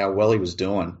surprised at how well he was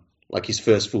doing, like his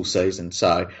first full season.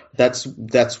 So that's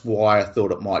why I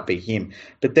thought it might be him.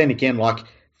 But then again,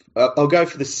 I'll go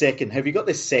for the second. Have you got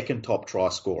the second top try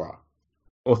scorer?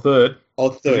 Or third?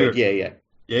 Or third, yeah.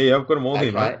 Yeah, I've got them all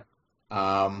here, mate.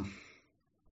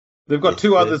 They've got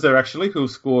two others there, actually, who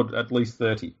have scored at least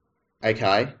 30.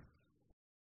 Okay.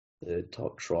 The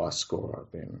top try scorer.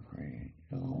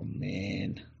 Oh,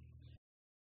 man.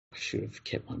 I should have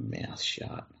kept my mouth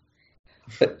shut.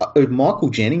 Michael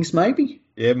Jennings, maybe?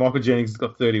 Yeah, Michael Jennings has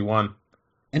got 31.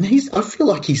 And I feel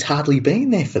like he's hardly been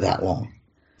there for that long.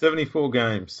 74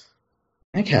 games.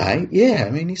 Okay, yeah,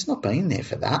 I mean, he's not been there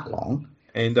for that long.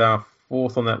 And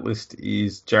fourth on that list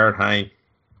is Jared Hayne.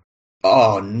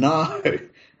 Oh, no.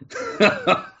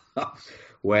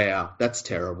 Wow, that's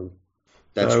terrible.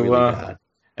 That's really bad.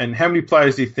 And how many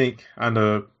players do you think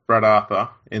under Brad Arthur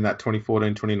in that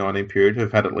 2014-2019 period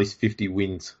have had at least 50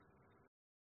 wins?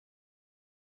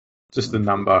 Just the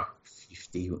number.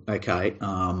 50, okay.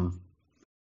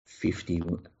 50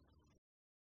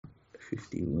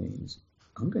 wins.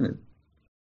 I'm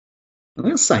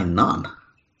gonna say none.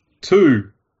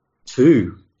 Two.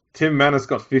 Tim Manners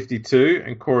got 52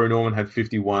 and Corey Norman had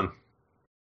 51.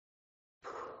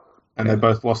 And they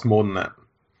both lost more than that.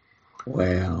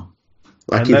 Wow.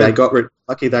 Lucky they got rid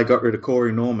of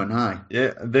Corey Norman, hey?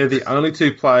 Yeah, they're the only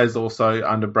two players also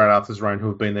under Brad Arthur's reign who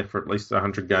have been there for at least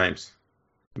 100 games.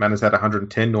 Manners had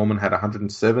 110, Norman had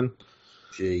 107.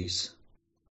 Jeez.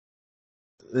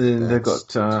 Then they've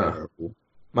got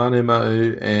Manu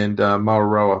Ma'u and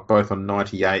Moroa both on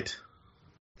 98.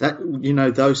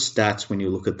 Those stats, when you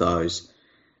look at those,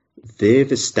 they're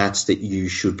the stats that you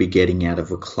should be getting out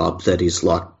of a club that is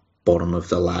like bottom of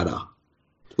the ladder.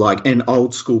 Like an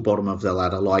old school bottom of the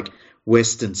ladder, like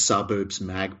Western Suburbs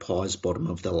Magpies bottom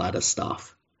of the ladder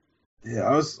stuff.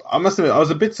 Yeah, I must admit, I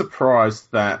was a bit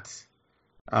surprised that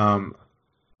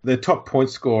their top point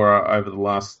scorer over the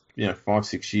last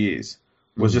 5-6 years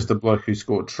was just a bloke who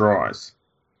scored tries.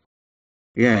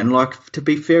 Yeah, and to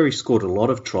be fair, he scored a lot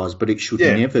of tries, but it should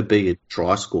never be a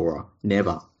try scorer.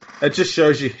 Never. It just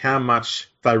shows you how much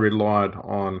they relied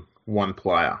on one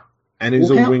player. And he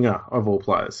was a winger of all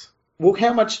players. Well,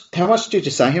 how much did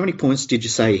you say? How many points did you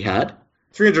say he had?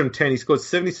 310. He scored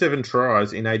 77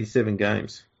 tries in 87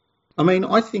 games. I mean,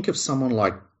 I think of someone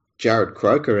like Jared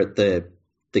Croker at the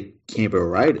Canberra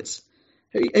Raiders.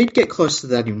 He'd get close to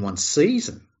that in one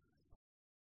season.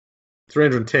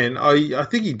 310. I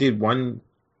think he did one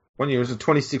year. Was it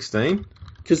 2016?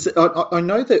 Because I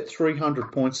know that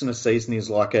 300 points in a season is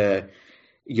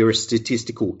you're a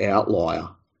statistical outlier.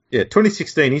 Yeah,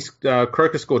 2016,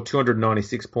 Croker scored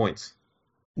 296 points.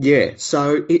 Yeah,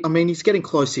 so, he's getting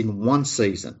close in one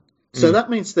season. So that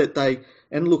means that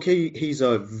and look, he's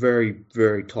a very,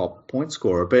 very top point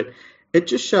scorer, but it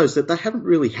just shows that they haven't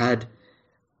really had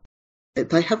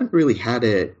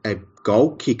a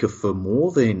goal kicker for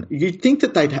more than... You'd think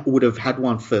that they would have had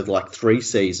one for 3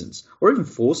 seasons or even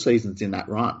 4 seasons in that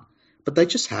run, but they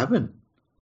just haven't.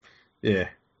 Yeah,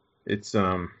 it's...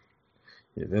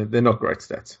 Yeah, they're not great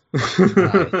stats.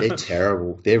 No, they're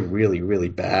terrible. They're really, really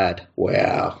bad.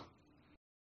 Wow.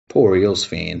 Poor Eels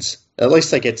fans. At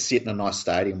least they get to sit in a nice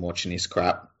stadium watching this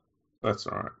crap. That's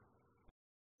all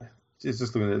right.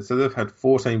 Just looking at it. So they've had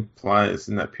 14 players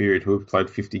in that period who have played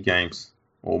 50 games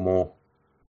or more.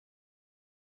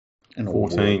 And all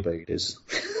 14 beaters.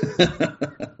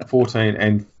 14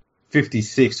 and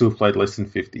 56 who have played less than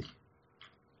 50.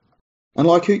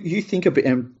 And you think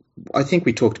about... I think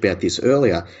we talked about this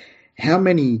earlier. How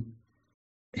many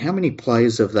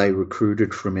players have they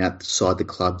recruited from outside the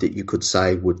club that you could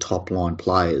say were top line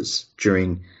players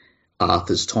during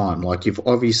Arthur's time? You've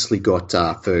obviously got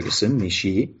Ferguson this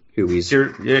year, who is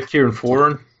Kieran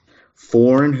Foran.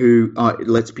 Foran, who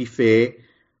let's be fair,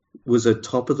 was a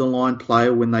top of the line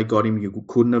player when they got him. You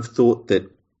couldn't have thought that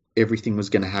everything was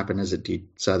going to happen as it did.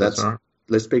 So that's right.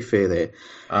 Let's be fair there.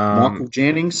 Michael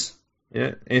Jennings.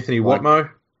 Yeah, Anthony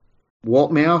Watmoe.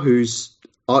 Watmow, who's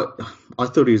I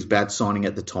thought he was bad signing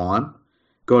at the time,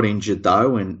 got injured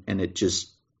though, and it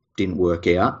just didn't work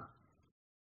out.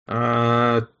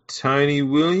 Tony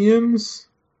Williams,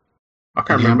 I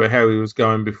can't remember how he was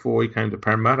going before he came to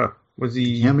Parramatta. Was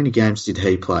he? How many games did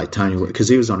he play, Tony? Because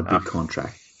he was on a big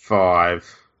contract.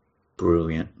 5.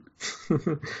 Brilliant.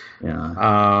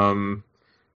 Yeah.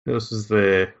 Who else was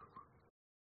there?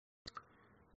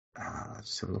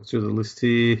 Just have a look through the list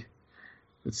here.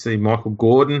 Let's see, Michael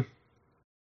Gordon.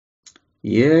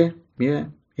 Yeah.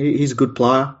 He's a good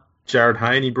player. Jared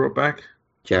Hayne he brought back.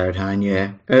 Jared Hayne,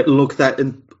 yeah.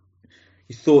 And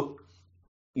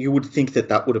you would think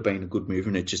that would have been a good move,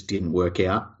 and it just didn't work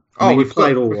out. He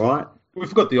played all right.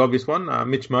 We've got the obvious one,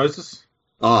 Mitch Moses.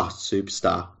 Oh,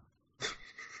 superstar.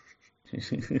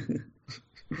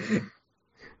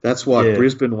 That's why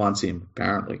Brisbane wants him,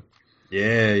 apparently.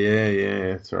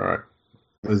 Yeah. That's right.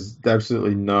 There's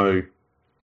absolutely no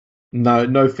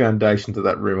foundation to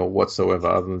that rumour whatsoever,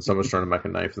 other than someone's trying to make a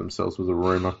name for themselves with a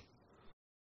rumour.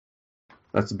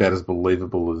 That's about as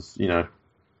believable as,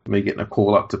 me getting a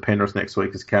call up to Penrith next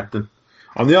week as captain.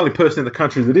 I'm the only person in the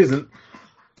country that isn't,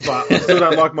 but I still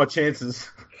don't like my chances.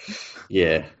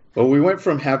 Yeah. Well, we went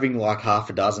from having like half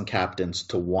a dozen captains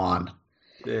to one.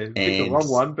 Yeah, pick the wrong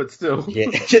one, but still. Yeah,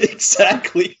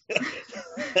 exactly. You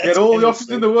had all the options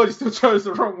in the world, you still chose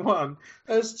the wrong one.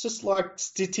 It's just like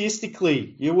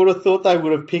statistically, you would have thought they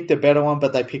would have picked a better one,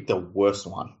 but they picked the worst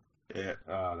one. Yeah,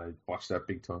 they watched that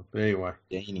big time. But anyway,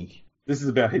 Beanie. This is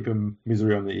about heaping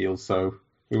misery on the Eels, so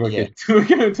we won't get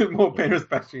into more Penrith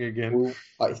bashing again. Well,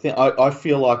 I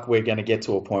feel like we're going to get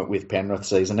to a point with Penrith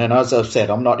season, and as I've said,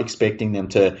 I'm not expecting them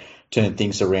to turn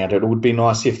things around. It would be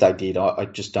nice if they did. I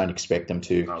just don't expect them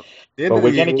to. No. But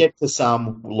we're going to get to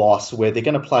some loss where they're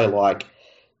going to play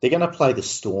the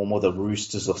Storm or the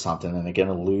Roosters or something, and they're going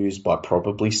to lose by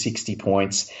probably 60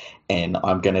 points. And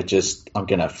I'm going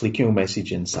to flick you a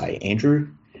message and say, Andrew,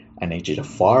 I need you to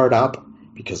fire it up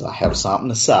because I have something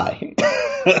to say.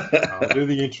 I'll do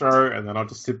the intro, and then I'll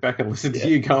just sit back and listen to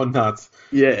you going nuts.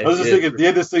 Yeah. I was just thinking, at the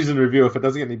end of the season review, if it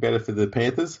doesn't get any better for the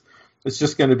Panthers, it's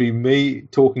just going to be me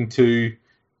talking to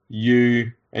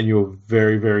you, and you're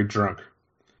very, very drunk.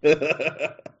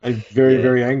 And very,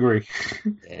 very angry.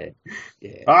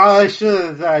 Yeah. I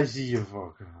should.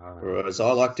 Or as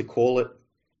I like to call it,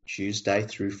 Tuesday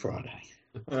through Friday.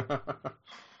 At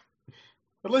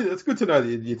least it's good to know that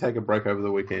you take a break over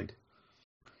the weekend.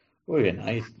 Well, you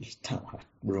don't want to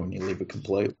ruin your liver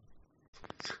completely.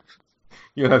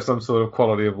 You'll have some sort of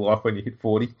quality of life when you hit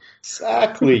 40.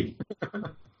 Exactly.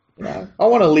 I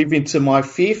want to live into my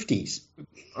 50s.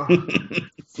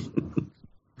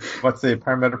 What's the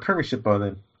Parramatta Premiership by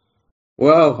then?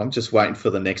 Well, I'm just waiting for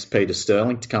the next Peter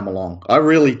Sterling to come along. I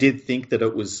really did think that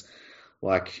it was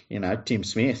like, Tim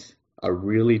Smith. I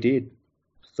really did.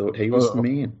 Thought he was the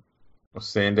man. Or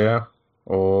Sandow,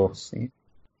 or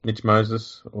Mitch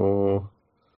Moses, or...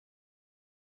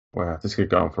 Wow, this could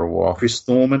go on for a while. Chris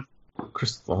Thorman.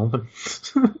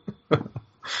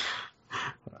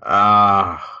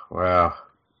 Wow.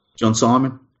 John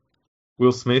Simon.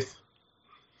 Will Smith.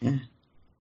 Yeah.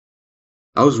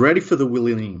 I was ready for the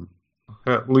William.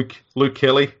 Luke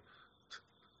Kelly.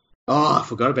 Oh, I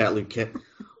forgot about Luke Kelly.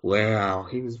 Wow,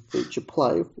 he was a feature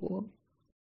player for him.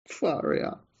 Far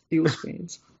out. Eels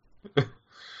fans.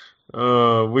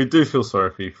 We do feel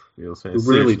sorry for you, Eels fans.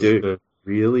 We really do.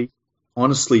 Really?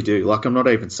 Honestly do. Like, I'm not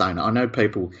even saying it. I know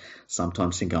people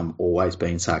sometimes think I'm always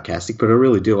being sarcastic, but I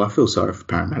really do. I feel sorry for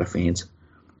Parramatta fans.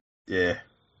 Yeah.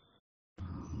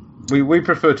 We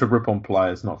prefer to rip on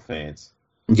players, not fans.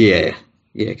 Yeah.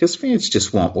 Yeah, because fans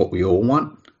just want what we all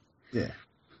want. Yeah.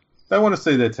 They want to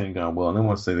see their team going well, and they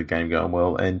want to see the game going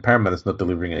well, and Parramatta's not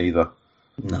delivering it either.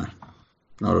 No.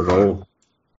 Not at all.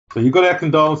 So you've got our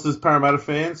condolences, Parramatta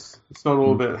fans. It's not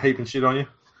all about heaping shit on you.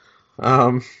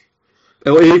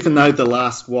 Even though the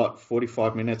last,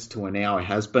 45 minutes to an hour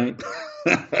has been.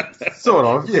 Sort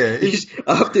of, yeah.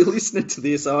 After listening to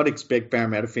this, I'd expect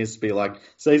Parramatta fans to be like,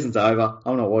 season's over,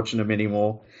 I'm not watching them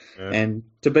anymore. Yeah. And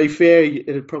to be fair,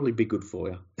 it'd probably be good for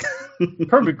you.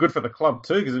 Probably good for the club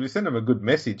too, because if you send them a good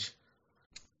message.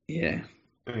 Yeah.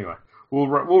 Anyway, we'll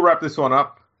wrap this one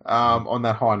up on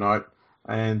that high note.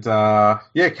 And,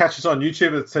 catch us on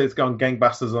YouTube. It's going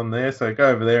gangbusters on there. So go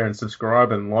over there and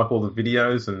subscribe and like all the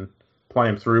videos and play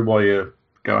them through while you're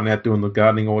going out doing the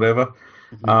gardening or whatever.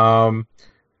 Mm-hmm.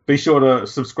 Be sure to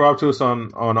subscribe to us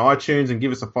on iTunes and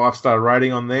give us a 5-star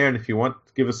rating on there. And if you want,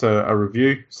 give us a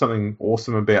review, something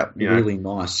awesome about, Really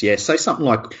nice. Yeah, say something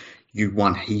like you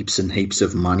won heaps and heaps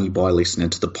of money by listening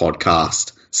to the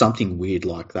podcast. Something weird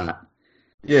like that.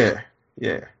 Yeah.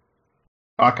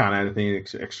 I can't add anything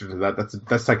extra to that.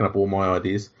 That's taken up all my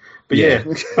ideas. But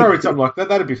throw in something like that.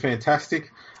 That'd be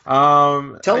fantastic.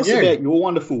 Tell us about your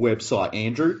wonderful website,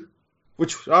 Andrew.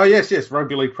 Yes,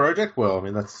 Rugby League Project. Well, I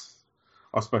mean,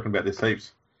 I've spoken about this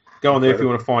heaps. Go on there if you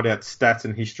want to find out stats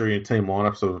and history and team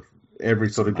lineups of every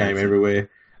sort of game everywhere,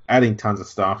 adding tons of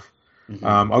stuff.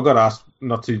 Mm-hmm. I got asked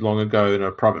not too long ago in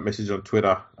a private message on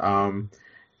Twitter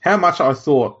how much I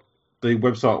thought the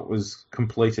website was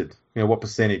completed, what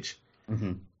percentage.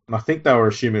 Mm-hmm. And I think they were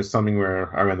assuming it was something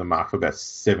around the mark for about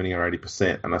 70 or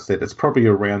 80%. And I said it's probably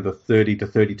around the 30 to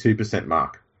 32%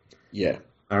 mark. Yeah.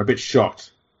 They're a bit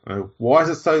shocked. Why is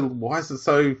it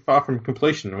so far from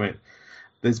completion? I mean,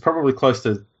 there's probably close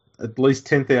to at least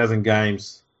 10,000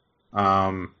 games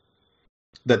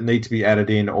that need to be added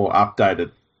in or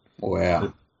updated.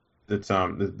 Wow. There's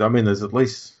at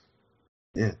least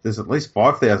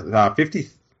 5,000, 50.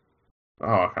 Oh,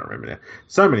 I can't remember now.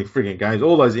 So many frigging games.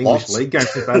 All those English league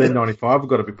games since 1895 have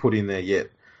got to be put in there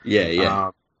yet. Yeah.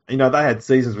 They had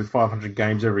seasons with 500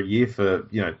 games every year for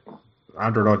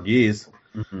 100 odd years.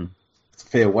 Mm-hmm. It's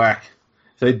fair whack.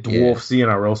 So it dwarfs the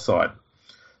NRL side.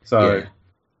 So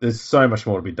there's so much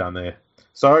more to be done there.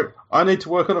 So I need to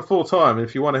work on it full time.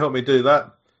 If you want to help me do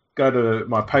that, go to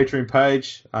my Patreon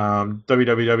page,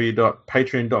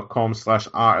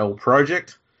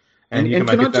 www.patreon.com/rlproject, and you can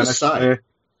make a donation there.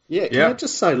 Yeah, can I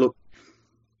just say, look,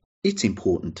 it's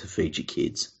important to feed your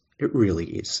kids. It really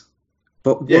is.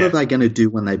 But what are they going to do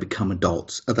when they become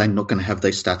adults? Are they not going to have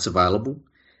those stats available?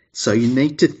 So you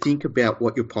need to think about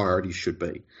what your priorities should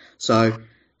be. So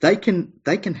they can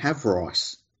have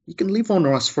rice. You can live on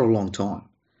rice for a long time.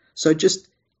 So just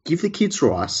give the kids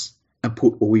rice and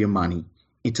put all your money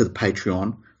into the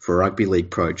Patreon for Rugby League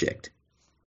Project.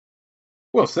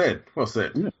 Well said. Well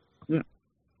said. Yeah.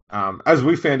 As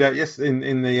we found out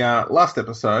in the last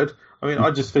episode, I mean,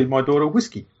 I just feed my daughter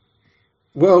whiskey.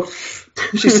 Well,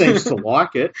 she seems to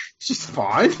like it. She's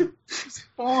fine. She's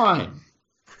fine.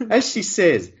 As she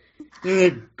says,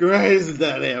 you're the greatest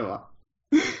dad ever.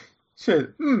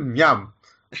 Yum.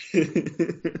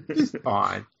 She's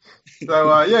fine.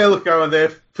 So, look, go on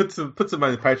there. Put some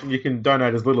money in the Patreon. You can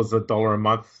donate as little as $1 a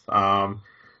month. And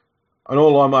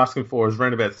all I'm asking for is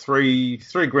around about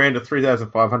 $3,000 to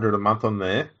 $3,500 a month on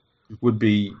there would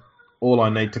be all I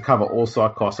need to cover all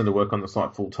site costs and to work on the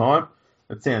site full time.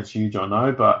 It sounds huge, I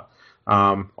know, but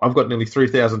I've got nearly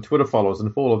 3,000 Twitter followers, and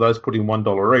if all of those put in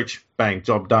 $1 each, bang,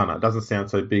 job done. It doesn't sound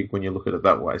so big when you look at it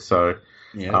that way. So,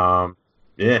 just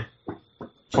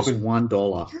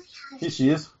 $1. Here she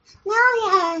is. Now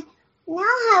I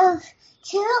have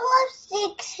 2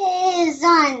 lipsticks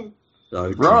on.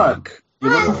 So right.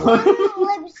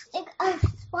 One lipstick of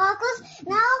sparkles.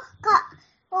 Now I've got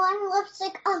 1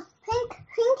 lipstick of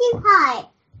Pinkie Pie.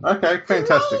 Okay,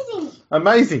 fantastic.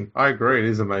 Amazing. I agree, it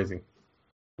is amazing.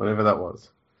 Whatever that was.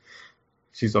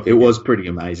 She's off. It was pretty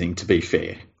amazing, to be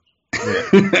fair.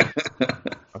 Yeah.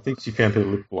 I think she found her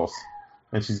lip gloss.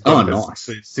 And she's got nice.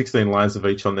 16 layers of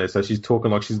each on there, so she's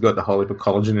talking like she's got the whole heap of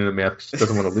collagen in her mouth because she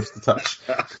doesn't want her lips to touch.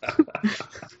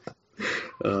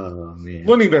 Oh, man.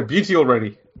 Learning about beauty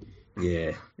already.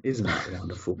 Yeah, isn't that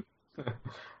wonderful?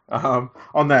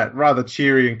 On that rather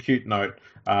cheery and cute note,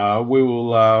 we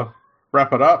will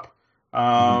wrap it up.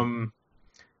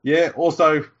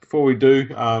 Also, before we do,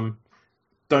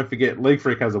 don't forget, League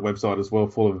Freak has a website as well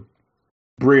full of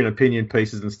brilliant opinion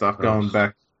pieces and stuff going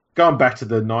back to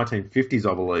the 1950s,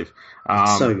 I believe.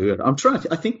 It's so good. I'm trying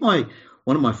to. I think one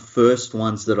of my first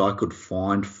ones that I could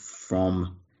find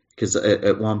from, because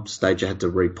at one stage I had to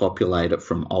repopulate it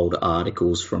from old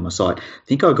articles from a site. I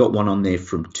think I got one on there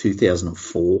from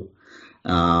 2004,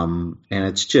 and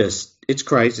it's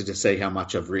crazy to see how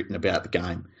much I've written about the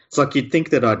game. It's like you'd think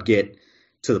that I'd get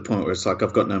to the point where it's like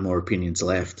I've got no more opinions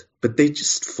left, but they're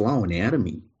just flowing out of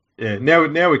me. Yeah.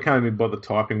 Now we can't even bother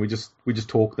typing. We just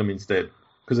talk them instead.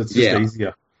 Because it's just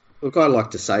easier. Look, I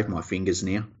like to save my fingers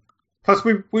now. Plus,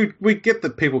 we get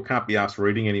that people can't be asked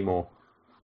reading anymore.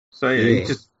 So, you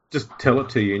just tell it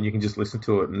to you and you can just listen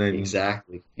to it. And then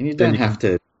exactly. And you don't have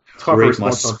to read my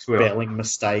spelling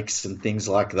mistakes and things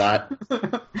like that.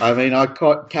 I mean, I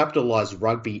capitalised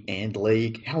rugby and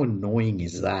league. How annoying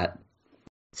is that?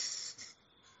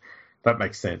 That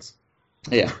makes sense.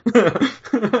 Yeah.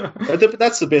 But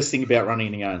that's the best thing about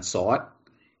running your own site.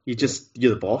 You're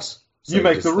the boss. So you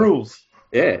make the rules.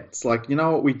 Yeah, it's like, you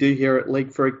know what we do here at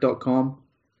leaguefreak.com?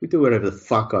 We do whatever the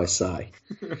fuck I say.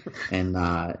 And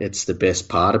it's the best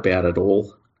part about it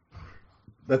all.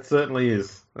 That certainly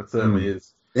is.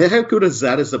 Yeah, how good is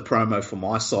that as a promo for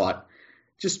my site?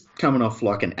 Just coming off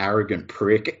like an arrogant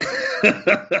prick.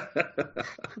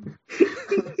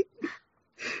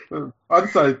 I'd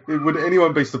say, would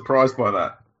anyone be surprised by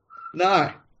that?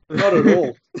 No, not at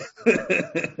all.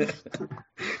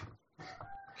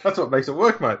 That's what makes it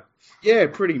work, mate. Yeah,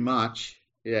 pretty much.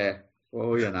 Yeah.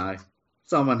 Well,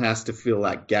 someone has to fill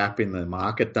that gap in the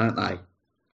market, don't they?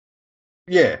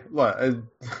 Yeah.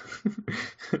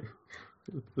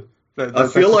 I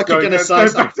feel like you're going to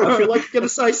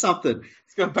say something.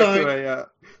 Let's go back to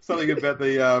something about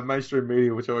the mainstream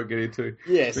media, which I won't get into.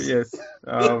 Yes. But yes.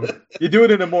 You do it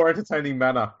in a more entertaining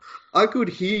manner. I could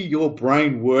hear your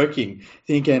brain working,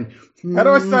 thinking, how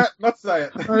do I say it? Not say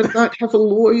it. I don't have a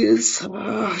lawyers.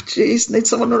 Oh, jeez, need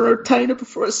someone to retain it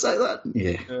before I say that.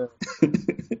 Yeah. I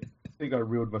think I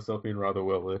reeled myself in rather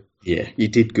well there. Yeah, you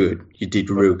did good. You did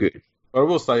real good. I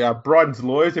will say, Bryden's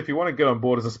Lawyers, if you want to get on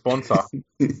board as a sponsor,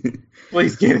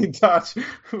 please get in touch.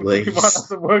 Please. We might have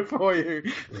to work for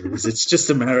you. Please, it's just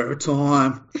a matter of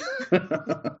time.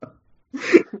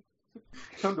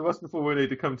 Come to us before we need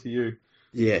to come to you.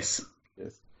 Yes.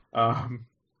 On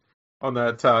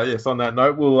that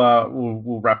note,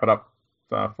 we'll wrap it up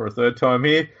for a third time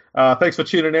here. Thanks for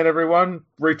tuning in, everyone.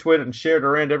 Retweet it and share it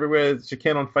around everywhere that you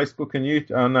can on Facebook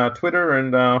and on Twitter,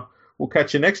 and we'll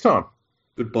catch you next time.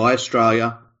 Goodbye,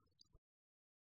 Australia.